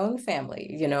in my own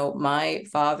family, my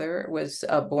father was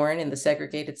born in the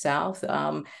segregated South,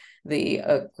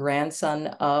 the grandson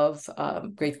of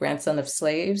great grandson of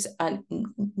slaves, and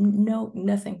no,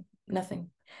 nothing.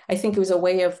 I think it was a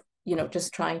way of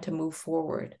just trying to move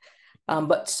forward.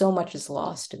 But so much is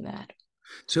lost in that.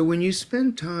 So when you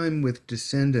spend time with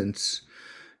descendants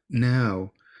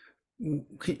now,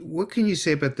 what can you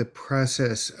say about the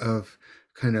process of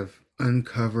kind of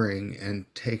uncovering and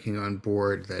taking on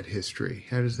board that history?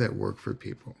 How does that work for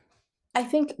people? I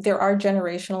think there are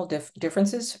generational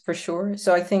differences for sure.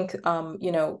 So I think,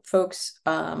 folks,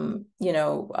 the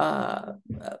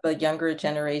younger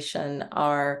generation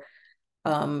are,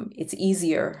 it's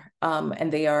easier,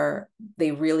 and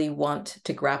they really want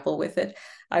to grapple with it.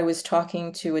 I was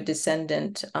talking to a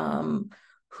descendant,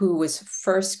 who was the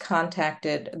first contact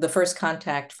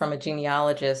from a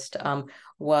genealogist,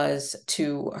 was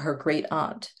to her great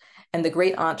aunt. And the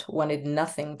great aunt wanted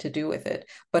nothing to do with it.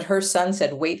 But her son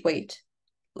said, wait,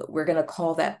 we're going to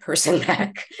call that person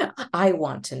back. I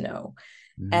want to know.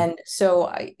 Mhm. And so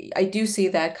I do see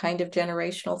that kind of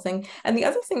generational thing. And the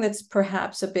other thing that's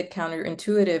perhaps a bit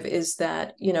counterintuitive is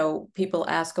that, people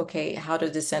ask, okay, how do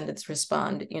descendants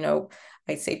respond?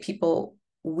 I say people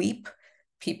weep,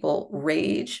 people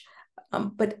rage,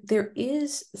 but there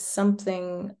is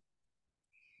something,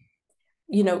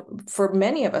 for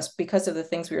many of us, because of the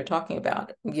things we were talking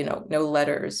about, no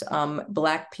letters,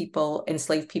 Black people,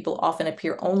 enslaved people often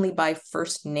appear only by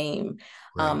first name,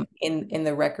 Right. in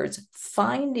the records.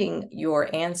 Finding your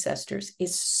ancestors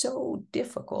is so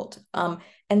difficult.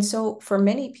 And so for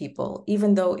many people,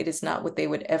 even though it is not what they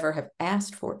would ever have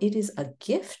asked for, it is a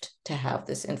gift to have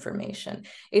this information.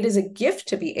 It is a gift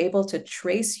to be able to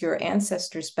trace your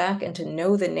ancestors back and to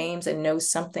know the names and know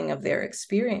something of their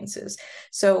experiences.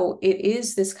 So it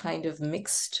is this kind of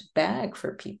mixed bag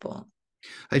for people.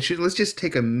 Let's just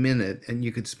take a minute, and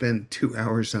you could spend 2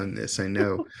 hours on this, I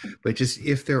know, but just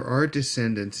if there are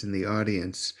descendants in the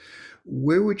audience,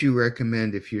 where would you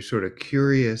recommend, if you're sort of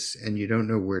curious and you don't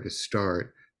know where to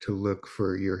start, to look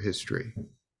for your history?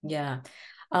 Yeah.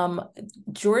 Um,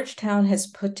 Georgetown has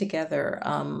put together,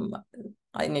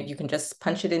 I mean, you can just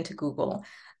punch it into Google,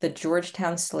 the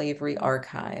Georgetown Slavery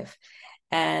Archive,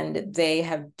 and they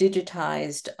have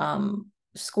digitized,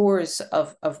 scores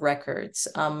of records,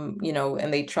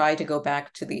 and they try to go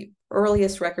back to the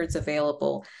earliest records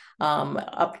available,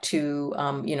 up to,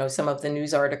 some of the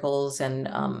news articles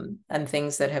and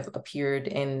things that have appeared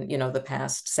in, the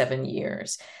past 7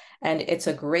 years. And it's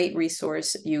a great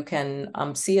resource. You can,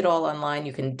 see it all online.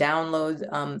 You can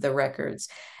download, the records.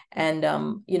 And,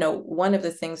 one of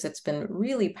the things that's been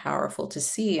really powerful to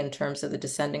see in terms of the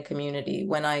descendant community,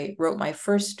 when I wrote my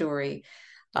first story,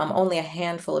 only a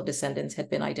handful of descendants had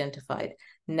been identified.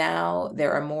 Now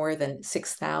there are more than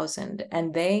 6,000,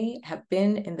 and they have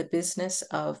been in the business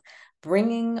of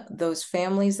bringing those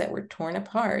families that were torn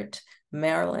apart,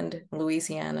 Maryland,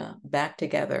 Louisiana, back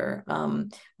together,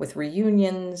 with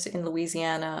reunions in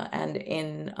Louisiana and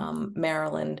in,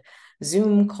 Maryland,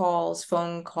 Zoom calls,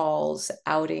 phone calls,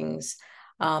 outings.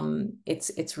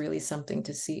 It's really something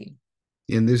to see.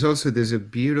 And there's a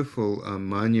beautiful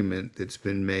monument that's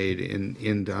been made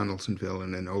in Donaldsonville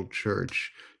in an old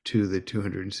church to the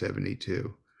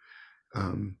 272,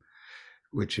 um,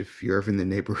 which if you're ever in the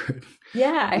neighborhood,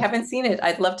 Yeah, I haven't seen it.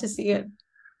 I'd love to see it.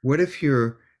 what if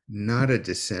you're not a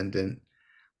descendant?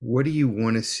 What do you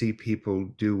want to see people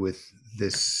do with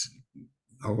this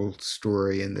old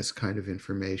story and this kind of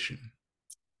information?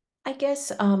 I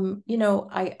guess,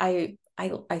 I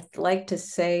like to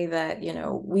say that,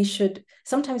 we should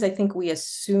sometimes I think we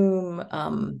assume,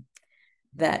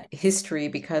 that history,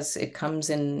 because it comes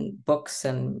in books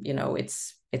and,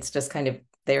 it's just kind of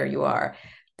there you are,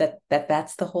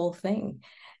 that's the whole thing.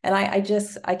 And I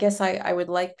guess I would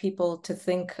like people to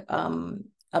think,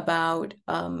 about,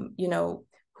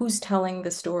 who's telling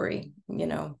the story,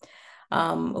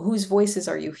 whose voices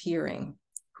are you hearing?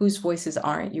 Whose voices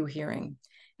aren't you hearing?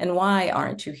 And why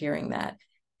aren't you hearing that?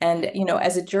 And,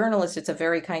 as a journalist, it's a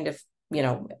very kind of,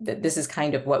 this is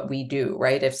kind of what we do,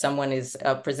 right? If someone is,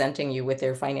 presenting you with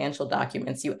their financial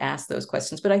documents, you ask those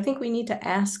questions. But I think we need to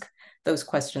ask those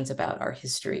questions about our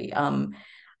history. And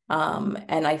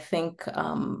I think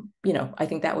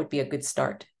that would be a good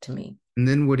start to me. And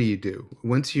then what do you do?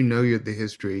 Once you know the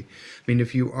history, I mean,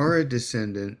 if you are a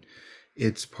descendant,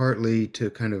 it's partly to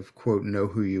kind of quote, know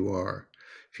who you are.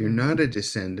 If you're Mhm. not a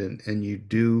descendant and you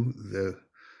do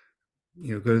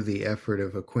go to the effort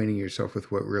of acquainting yourself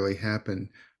with what really happened,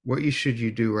 what should you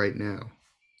do right now?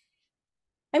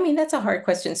 I mean, that's a hard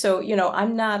question. So,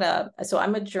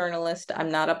 I'm a journalist. I'm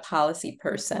not a policy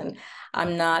person.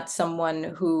 I'm not someone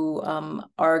who,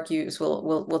 argues,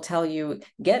 will tell you,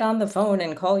 get on the phone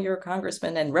and call your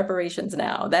congressman and reparations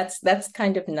now. That's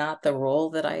kind of not the role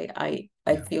that I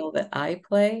Yeah. feel that I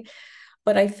play.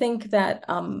 But I think that,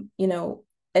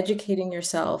 educating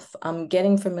yourself,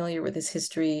 getting familiar with this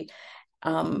history,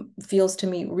 feels to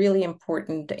me really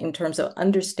important in terms of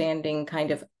understanding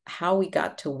kind of how we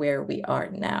got to where we are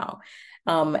now.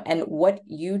 And what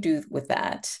you do with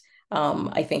that,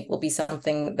 I think will be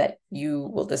something that you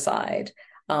will decide.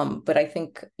 But I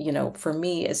think, for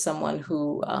me, as someone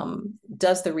who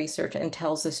does the research and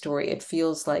tells the story, it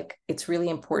feels like it's really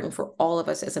important for all of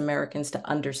us as Americans to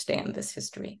understand this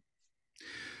history.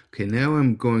 Okay, now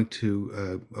I'm going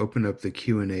to open up the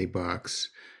Q&A box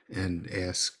and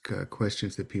ask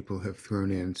questions that people have thrown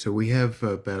in. So we have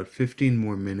about 15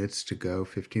 more minutes to go,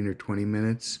 15 or 20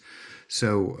 minutes.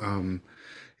 So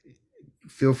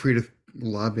feel free to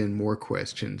lob in more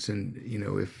questions. And,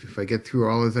 if I get through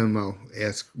all of them, I'll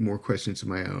ask more questions of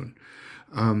my own.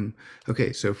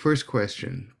 Okay, so first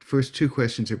question. First two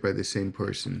questions are by the same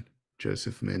person,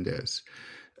 Joseph Mendez.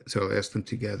 So I'll ask them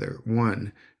together.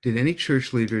 One, did any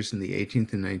church leaders in the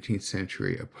 18th and 19th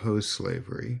century oppose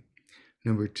slavery?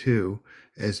 Number two,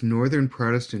 as Northern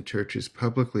Protestant churches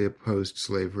publicly opposed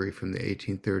slavery from the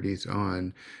 1830s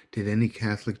on, did any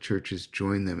Catholic churches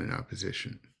join them in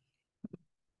opposition?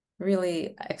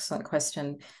 Really excellent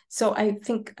question. So I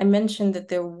think I mentioned that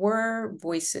there were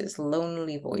voices,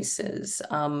 lonely voices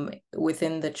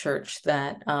within the church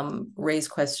that raise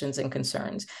questions and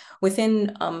concerns.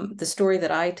 Within the story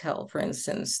that I tell, for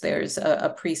instance, there's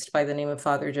a priest by the name of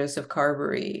Father Joseph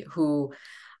Carberry who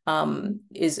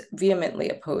is vehemently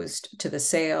opposed to the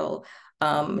sale.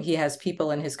 He has people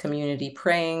in his community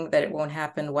praying that it won't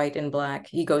happen, white and black.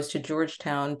 He goes to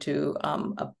Georgetown to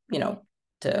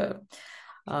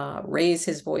raise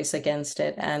his voice against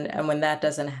it. And when that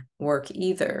doesn't work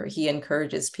either, he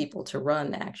encourages people to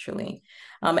run, actually.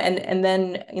 And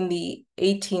then in the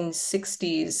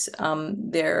 1860s,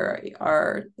 there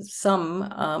are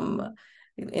some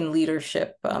in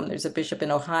leadership. There's a bishop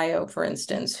in Ohio, for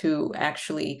instance, who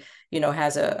actually,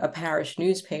 has a parish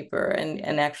newspaper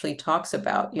and actually talks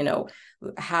about,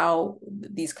 how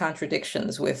these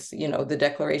contradictions with, the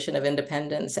Declaration of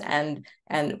Independence and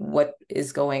what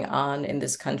is going on in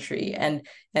this country. And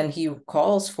he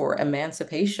calls for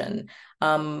emancipation.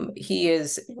 He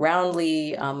is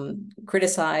roundly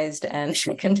criticized and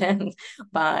condemned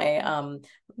by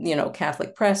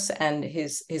Catholic press and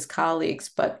his colleagues,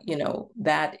 but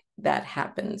that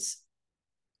happens.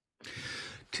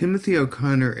 Timothy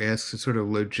O'Connor asks a sort of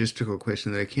logistical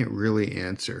question that I can't really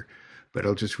answer, but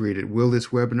I'll just read it. Will this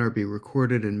webinar be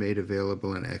recorded and made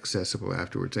available and accessible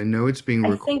afterwards? I know it's being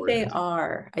recorded. I think they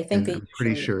are. I think I'm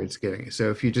pretty sure it's getting it.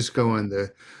 So if you just go on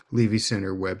the Levy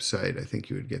Center website, I think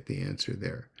you would get the answer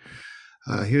there.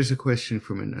 Here's a question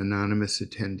from an anonymous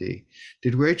attendee.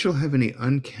 Did Rachel have any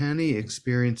uncanny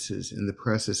experiences in the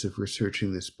process of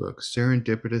researching this book,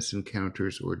 serendipitous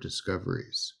encounters or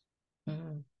discoveries?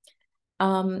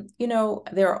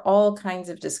 There are all kinds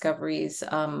of discoveries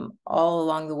all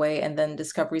along the way, and then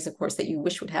discoveries, of course, that you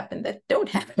wish would happen that don't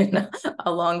happen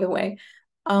along the way.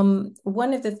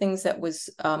 One of the things that was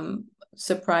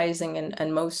surprising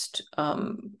and most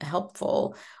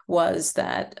helpful was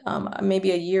that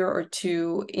maybe a year or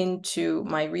two into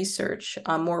my research,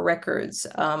 more records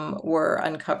were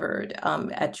uncovered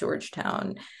at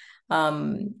Georgetown,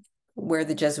 where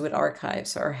the Jesuit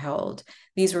archives are held.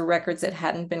 These were records that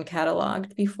hadn't been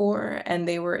cataloged before, and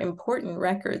they were important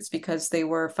records because they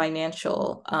were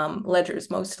financial ledgers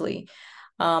mostly.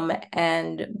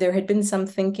 And there had been some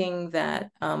thinking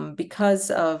that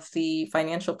because of the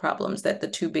financial problems that the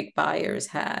two big buyers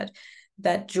had,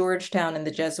 that Georgetown and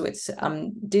the Jesuits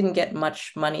didn't get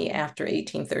much money after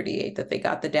 1838, that they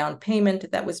got the down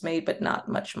payment that was made, but not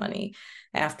much money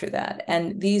after that.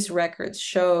 And these records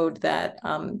showed that,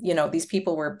 these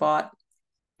people were bought,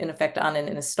 in effect, on an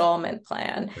installment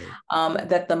plan, right.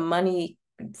 That the money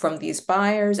from these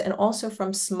buyers and also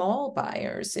from small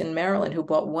buyers in Maryland who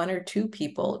bought one or two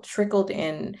people trickled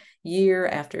in year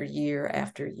after year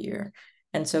after year.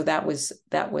 And so that was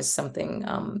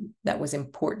something that was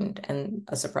important and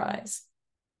a surprise.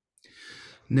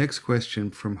 Next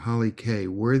question from Holly K.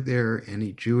 Were there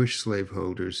any Jewish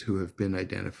slaveholders who have been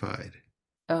identified?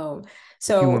 Oh,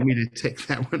 so if you want me to take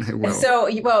that one, I will. So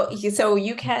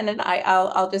you can, and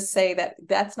I'll just say that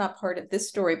that's not part of this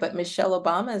story, but Michelle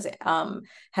Obama's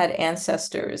had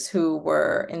ancestors who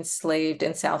were enslaved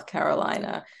in South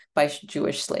Carolina by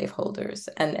Jewish slaveholders,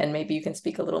 and maybe you can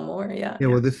speak a little more. Yeah.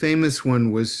 Well, the famous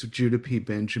one was Judah P.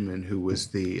 Benjamin, who was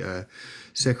the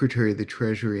Secretary of the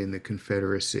Treasury in the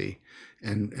Confederacy,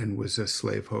 and was a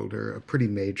slaveholder, a pretty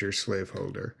major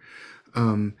slaveholder.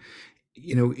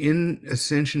 In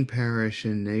Ascension Parish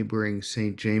and neighboring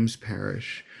St. James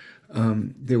Parish,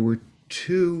 there were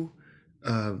two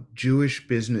Jewish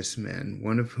businessmen,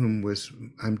 one of whom was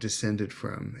I'm descended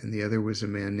from, and the other was a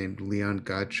man named Leon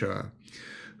Gottschall,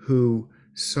 who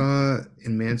saw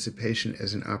emancipation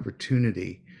as an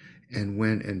opportunity and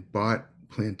went and bought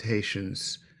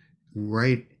plantations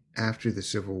right after the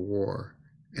Civil War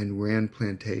and ran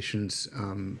plantations,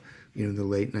 in the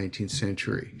late 19th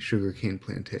century, sugarcane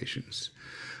plantations.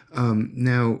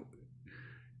 Now,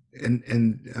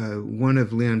 one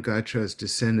of Leon Gottschall's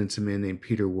descendants, a man named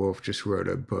Peter Wolf, just wrote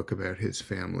a book about his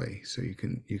family, so you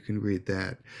can read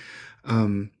that.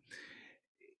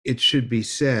 It should be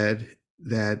said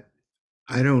that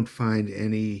I don't find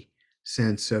any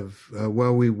sense of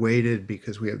well, we waited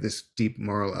because we have this deep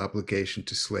moral obligation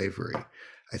to slavery.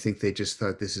 I think they just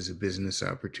thought this is a business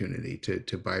opportunity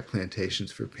to buy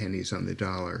plantations for pennies on the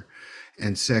dollar.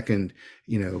 And second,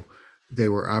 they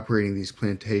were operating these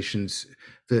plantations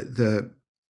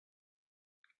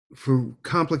for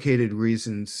complicated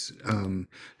reasons.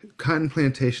 Cotton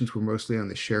plantations were mostly on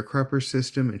the sharecropper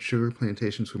system, and sugar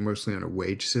plantations were mostly on a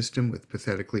wage system with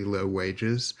pathetically low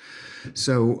wages.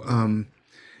 So,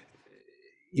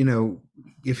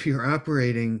 if you're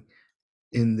operating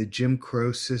in the Jim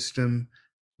Crow system,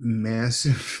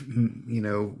 massive,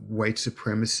 white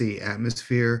supremacy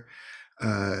atmosphere,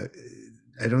 I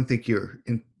don't think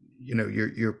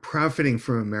you're profiting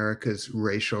from America's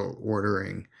racial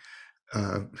ordering.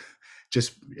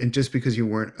 Just because you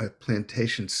weren't a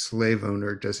plantation slave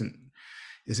owner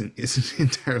isn't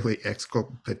entirely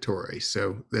exculpatory.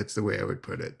 So that's the way I would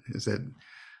put it. Is that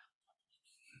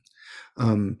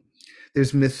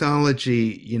there's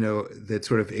mythology, that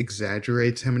sort of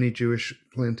exaggerates how many Jewish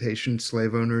plantation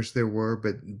slave owners there were,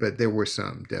 but there were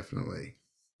some, definitely.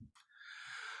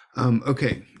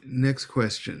 Okay, next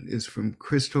question is from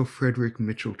Crystal Frederick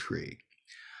Mitchell-Tree.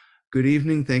 Good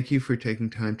evening. Thank you for taking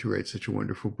time to write such a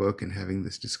wonderful book and having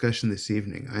this discussion this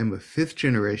evening. I'm a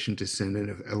fifth-generation descendant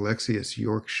of Alexius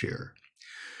Yorkshire.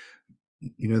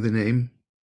 You know the name?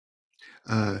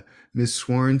 Ms.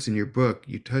 Swarns, in your book,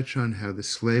 you touch on how the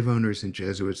slave owners and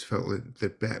Jesuits felt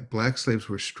that black slaves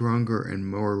were stronger and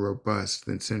more robust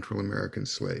than Central American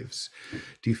slaves.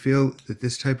 Do you feel that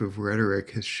this type of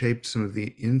rhetoric has shaped some of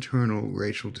the internal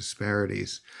racial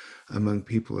disparities among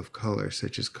people of color,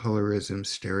 such as colorism,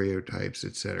 stereotypes,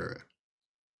 etc.?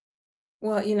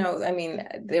 Well,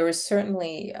 there was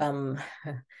certainly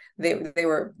they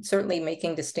were certainly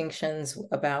making distinctions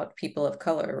about people of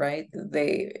color, right?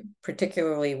 They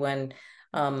particularly when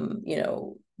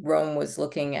Rome was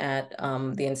looking at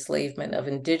the enslavement of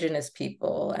indigenous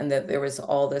people, and that there was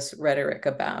all this rhetoric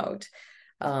about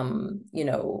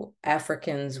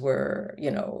Africans were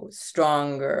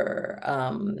stronger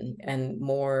and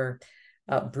more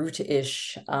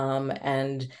brutish,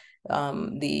 and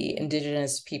the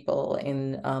indigenous people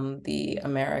in the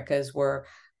Americas were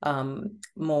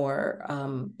more,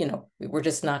 we're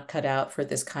just not cut out for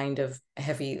this kind of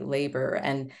heavy labor.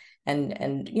 And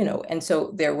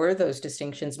so there were those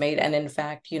distinctions made. And in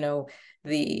fact,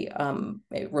 the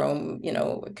Rome,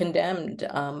 condemned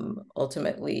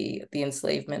ultimately the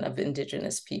enslavement of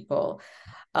indigenous people.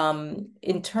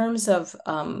 In terms of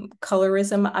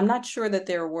colorism, I'm not sure that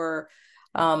there were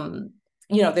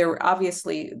there were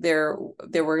obviously there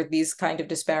were these kind of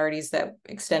disparities that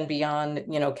extend beyond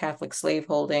Catholic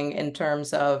slaveholding in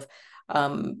terms of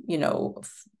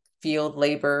field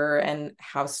labor and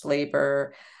house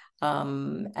labor,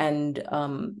 and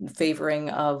favoring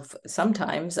of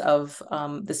sometimes of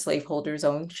the slaveholders'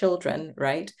 own children,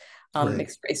 right? Right.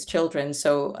 Mixed race children.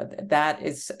 So that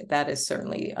is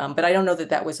certainly, but I don't know that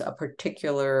that was a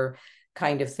particular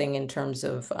kind of thing in terms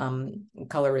of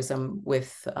colorism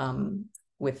with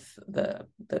the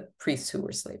priests who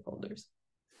were slaveholders.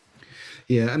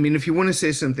 Yeah, I mean, if you want to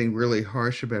say something really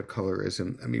harsh about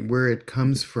colorism, I mean, where it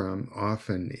comes from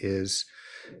often is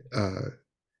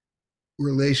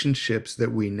relationships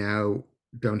that we now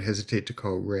don't hesitate to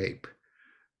call rape.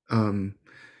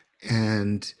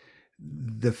 And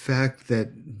the fact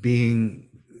that being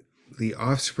the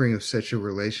offspring of such a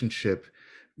relationship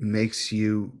makes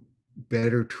you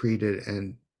better treated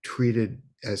and treated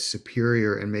as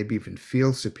superior, and maybe even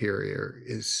feel superior,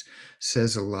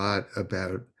 says a lot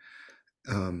about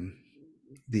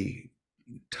the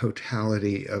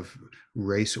totality of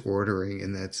race ordering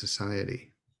in that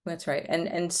society. That's right.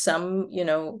 And some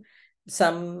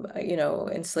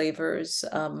enslavers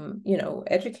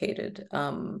educated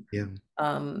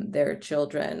their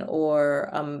children,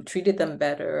 or treated them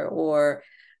better, or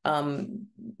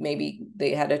maybe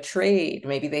they had a trade,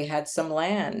 maybe they had some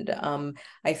land.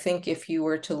 I think if you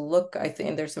were to look, I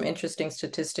think there's some interesting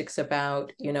statistics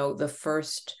about the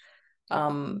first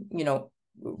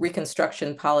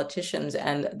Reconstruction politicians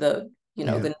and the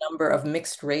the number of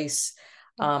mixed race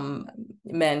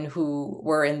men who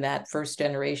were in that first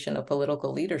generation of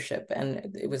political leadership.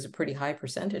 And it was a pretty high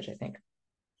percentage, I think.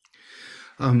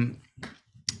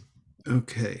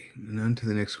 Okay, and on to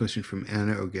the next question from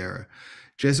Anna O'Gara.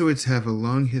 Jesuits have a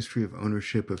long history of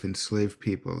ownership of enslaved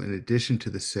people. In addition to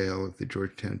the sale of the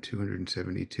Georgetown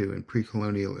 272 in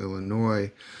pre-colonial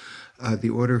Illinois, the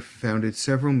order founded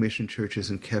several mission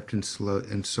churches and kept and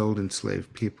sold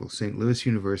enslaved people. St. Louis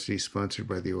University, sponsored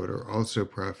by the order, also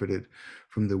profited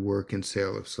from the work and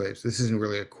sale of slaves. This isn't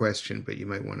really a question, but you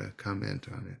might want to comment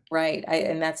on it. Right,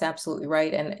 and that's absolutely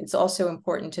right. And it's also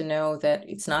important to know that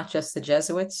it's not just the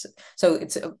Jesuits. So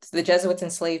it's the Jesuits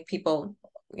enslaved people,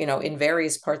 in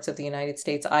various parts of the United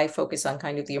States. I focus on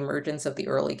kind of the emergence of the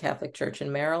early Catholic Church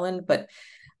in Maryland, but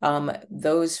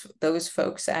those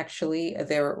folks actually,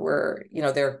 there are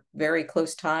very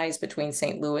close ties between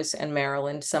St. Louis and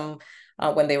Maryland. Some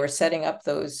when they were setting up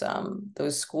those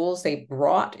schools, they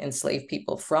brought enslaved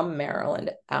people from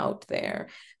Maryland out there.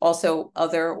 Also,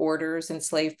 other orders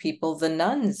enslaved people. The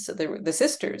nuns, the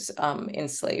sisters,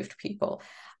 enslaved people.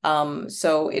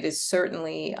 So it is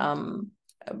certainly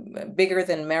bigger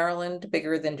than Maryland,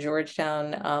 bigger than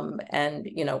Georgetown, and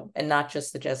not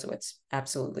just the Jesuits.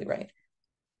 Absolutely right.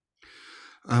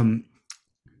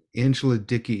 Angela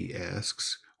Dickey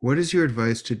asks, what is your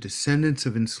advice to descendants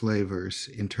of enslavers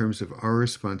in terms of our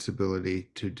responsibility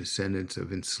to descendants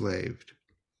of enslaved?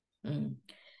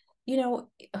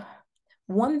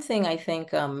 One thing I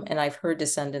think, and I've heard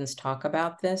descendants talk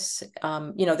about this,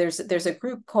 there's a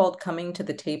group called Coming to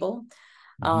the Table.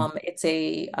 It's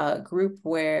a group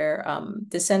where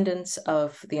descendants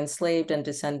of the enslaved and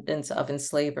descendants of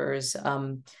enslavers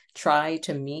try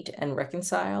to meet and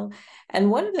reconcile. And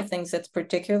one of the things that's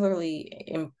particularly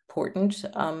important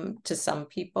to some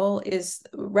people is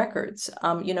records.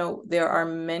 There are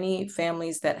many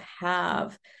families that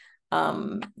have,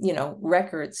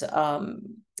 records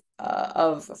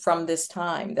from this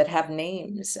time that have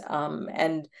names,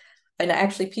 and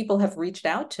actually people have reached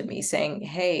out to me saying,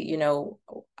 hey,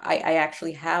 I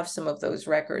actually have some of those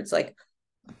records,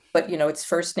 but it's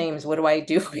first names. What do I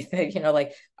do with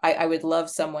it? I would love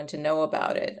someone to know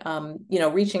about it.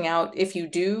 Reaching out, if you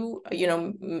do,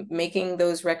 making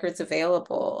those records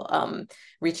available,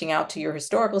 reaching out to your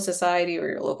historical society or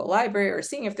your local library, or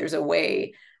seeing if there's a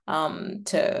way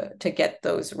to get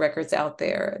those records out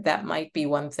there. That might be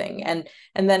one thing. And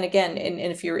then again, and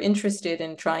if you're interested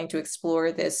in trying to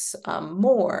explore this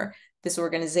more, this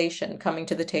organization Coming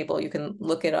to the Table, you can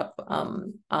look it up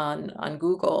on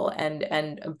Google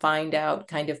and find out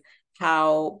kind of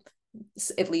how,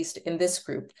 at least in this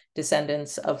group,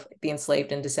 descendants of the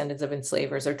enslaved and descendants of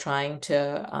enslavers are trying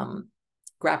to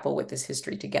grapple with this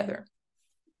history together.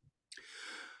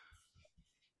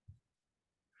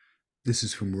 This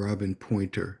is from Robin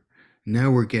Pointer.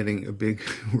 Now we're getting a big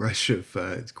rush of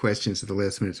questions at the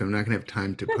last minute, so I'm not going to have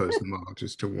time to post them all,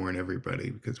 just to warn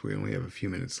everybody, because we only have a few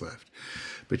minutes left.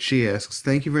 But she asks,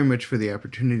 thank you very much for the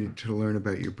opportunity to learn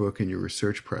about your book and your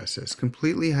research process.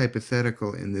 Completely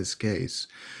hypothetical in this case,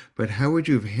 but how would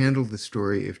you have handled the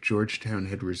story if Georgetown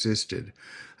had resisted?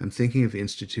 I'm thinking of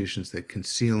institutions that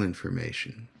conceal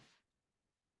information.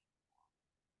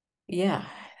 Yeah.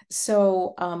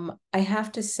 So I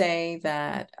have to say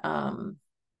that, I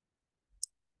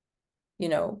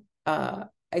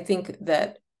think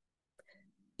that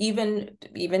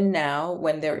even now,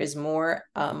 when there is more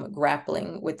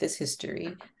grappling with this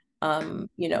history, a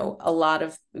lot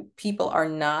of people are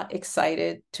not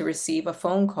excited to receive a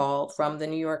phone call from the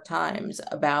New York Times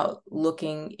about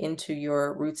looking into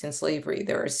your roots in slavery.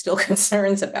 There are still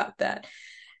concerns about that.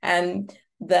 And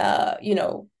the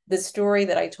story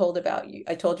that I told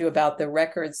you about the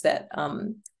records that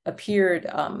appeared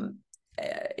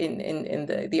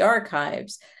in the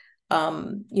archives.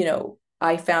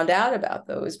 I found out about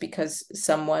those because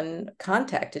someone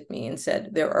contacted me and said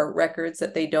there are records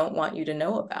that they don't want you to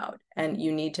know about, and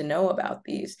you need to know about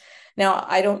these. Now,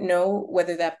 I don't know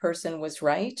whether that person was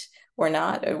right or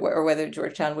not, or whether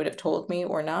Georgetown would have told me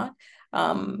or not.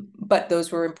 But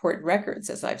those were important records,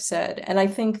 as I've said. And I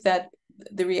think that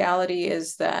the reality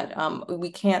is that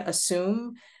we can't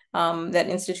assume that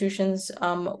institutions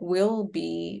will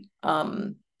be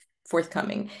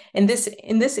forthcoming. In this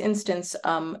instance,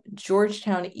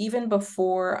 Georgetown, even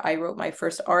before I wrote my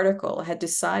first article, had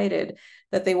decided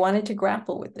that they wanted to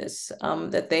grapple with this,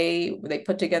 that they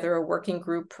put together a working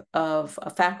group of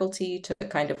faculty to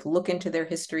kind of look into their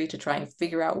history, to try and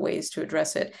figure out ways to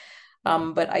address it.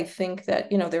 But I think that,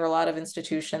 there are a lot of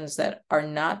institutions that are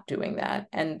not doing that,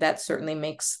 and that certainly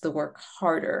makes the work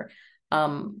harder,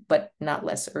 but not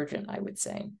less urgent, I would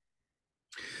say.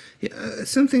 Yeah,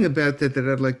 something about that that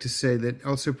I'd like to say that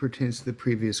also pertains to the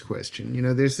previous question. You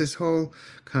know, there's this whole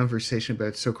conversation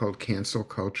about so-called cancel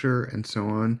culture and so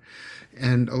on.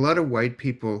 And a lot of white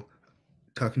people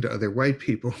talking to other white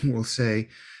people will say,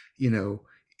 you know,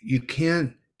 you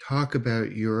can't talk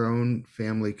about your own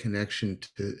family connection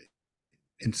to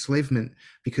enslavement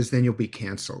because then you'll be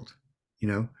canceled, you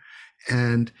know?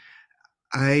 And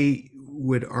I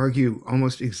would argue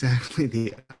almost exactly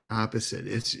the opposite.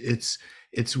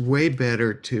 It's way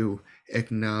better to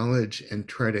acknowledge and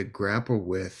try to grapple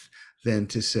with than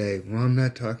to say, well, I'm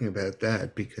not talking about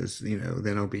that because, you know,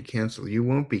 then I'll be canceled. You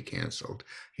won't be canceled.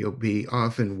 You'll be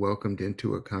often welcomed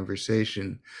into a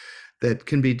conversation that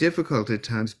can be difficult at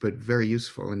times, but very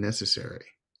useful and necessary.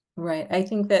 Right. I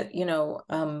think that,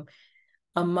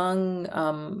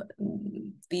 among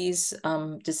these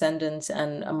descendants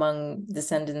and among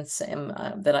descendants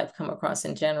that I've come across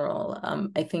in general, I,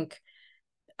 I think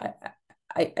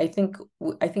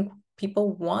I think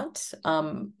people want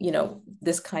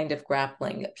this kind of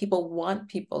grappling. People want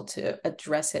people to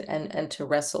address it and to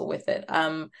wrestle with it.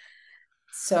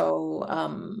 So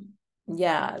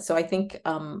yeah, so I think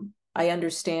I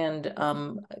understand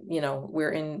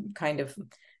we're in kind of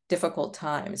difficult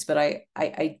times, but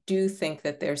I do think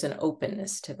that there's an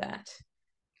openness to that.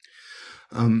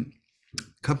 Um,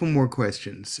 Couple more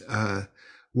questions.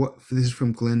 What this is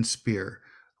from Glenn Spear.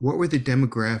 What were the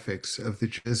demographics of the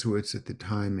Jesuits at the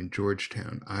time in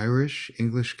Georgetown? Irish,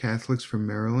 English Catholics from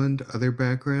Maryland, other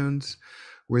backgrounds?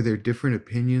 Were there different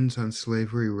opinions on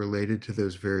slavery related to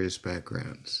those various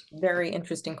backgrounds? Very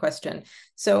interesting question.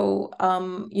 So,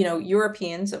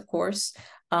 Europeans, of course,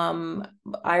 um,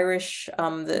 Irish,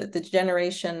 the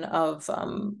generation of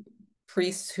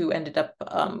priests who ended up,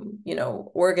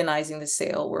 organizing the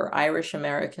sale were Irish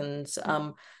Americans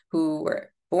who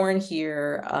were born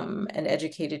here and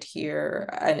educated here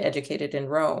and educated in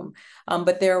Rome.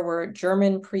 But there were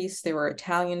German priests, there were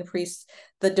Italian priests.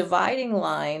 The dividing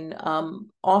line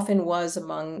often was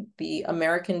among the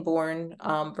American-born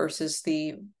versus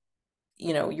the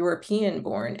European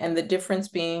born, and the difference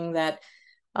being that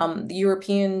the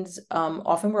Europeans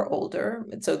often were older,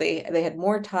 so they had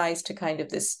more ties to kind of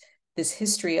this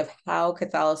history of how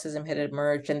Catholicism had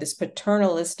emerged and this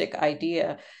paternalistic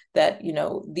idea that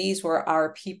these were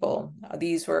our people,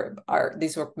 these were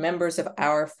members of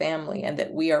our family, and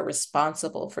that we are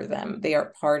responsible for them. They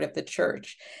are part of the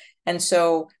church, and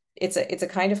so it's a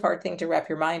kind of hard thing to wrap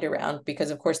your mind around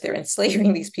because of course they're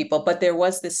enslaving these people, but there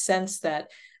was this sense that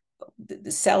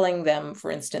selling them,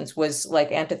 for instance, was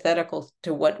like antithetical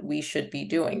to what we should be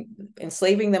doing.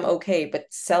 Enslaving them, okay, but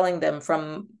selling them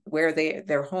from where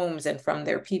their homes and from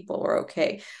their people were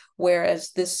okay.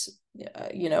 Whereas this,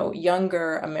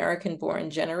 younger American-born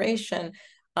generation,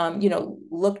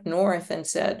 looked north and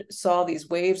saw these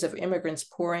waves of immigrants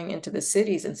pouring into the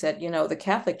cities and said, the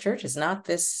Catholic Church is not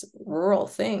this rural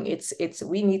thing.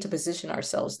 We need to position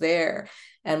ourselves there,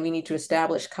 and we need to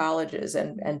establish colleges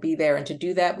and be there. And to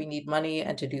do that, we need money.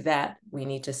 And to do that, we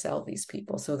need to sell these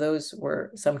people. So those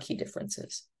were some key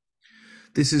differences.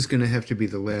 This is going to have to be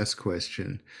the last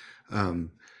question.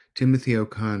 Um, Timothy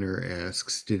O'Connor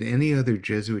asks, did any other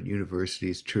Jesuit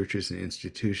universities, churches, and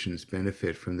institutions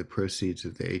benefit from the proceeds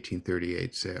of the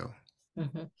 1838 sale?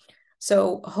 Mm-hmm.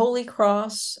 So Holy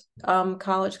Cross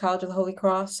College of the Holy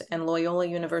Cross, and Loyola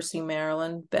University,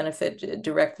 Maryland benefit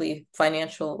directly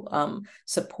financial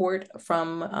support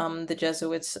from the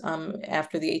Jesuits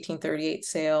after the 1838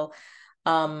 sale.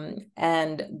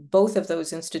 And both of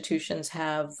those institutions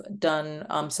have done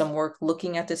some work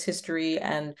looking at this history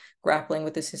and grappling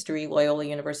with this history. Loyola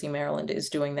University, Maryland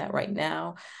is doing that right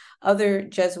now. Other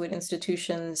Jesuit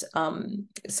institutions,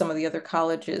 some of the other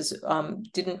colleges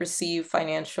didn't receive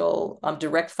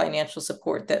direct financial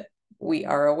support that we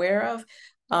are aware of.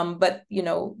 But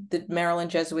the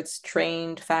Maryland Jesuits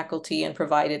trained faculty and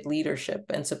provided leadership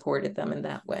and supported them in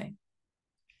that way.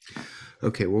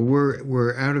 Okay, well,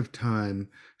 we're out of time,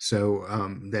 so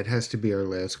that has to be our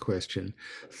last question.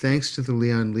 Thanks to the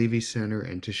Leon Levy Center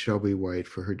and to Shelby White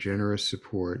for her generous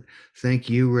support. Thank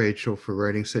you, Rachel, for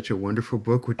writing such a wonderful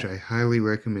book, which I highly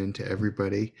recommend to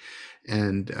everybody.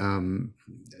 And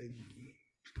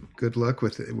good luck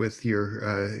with your.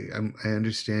 I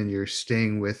understand you're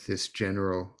staying with this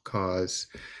general cause,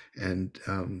 and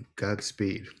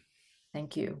Godspeed.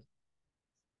 Thank you.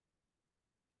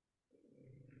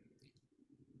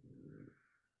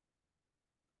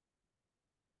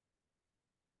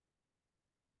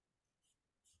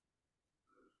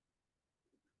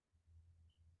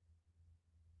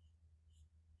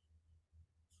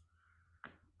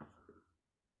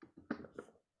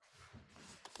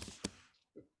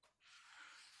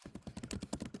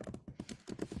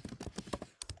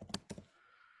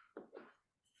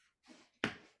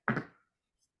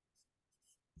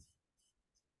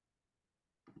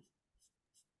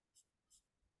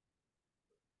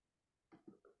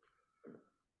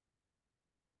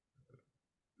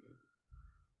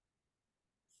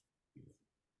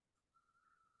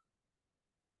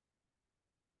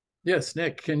 Yes,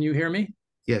 Nick, can you hear me?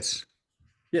 Yes.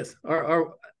 Yes.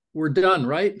 We're done,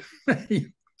 right?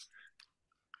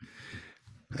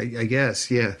 I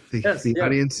guess, yeah. Yes, The yeah.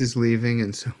 audience is leaving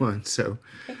and so on. So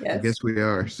I Yes. guess we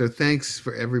are. So thanks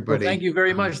for Well, everybody. thank you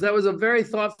very much. That was a very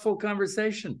thoughtful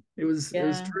conversation. It was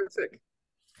Yeah. terrific.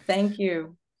 Thank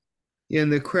you. Yeah,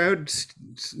 and the crowd,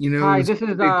 you know, it Hi, was this a is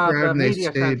big crowd the and they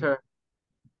media stayed. center.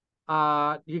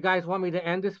 You guys want me to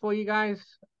end this for you guys?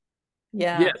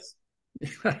 Yeah. Yes.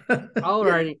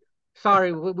 Alrighty.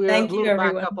 Sorry, we're a Thank you, little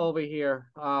backed up everyone. over here.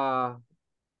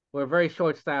 We're very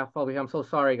short staffed over here. I'm so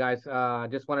sorry, guys.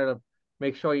 Just wanted to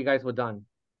make sure you guys were done.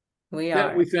 We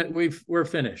Yeah, are. we're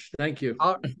finished. Thank you.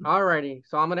 Alrighty.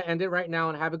 So I'm gonna end it right now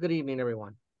and have a good evening,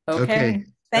 everyone. Okay. Thank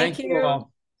Thank you you.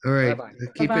 all. All right. Bye-bye.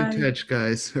 Keep in Bye-bye. touch,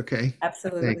 guys. Okay.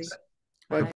 Absolutely. Thanks. Bye.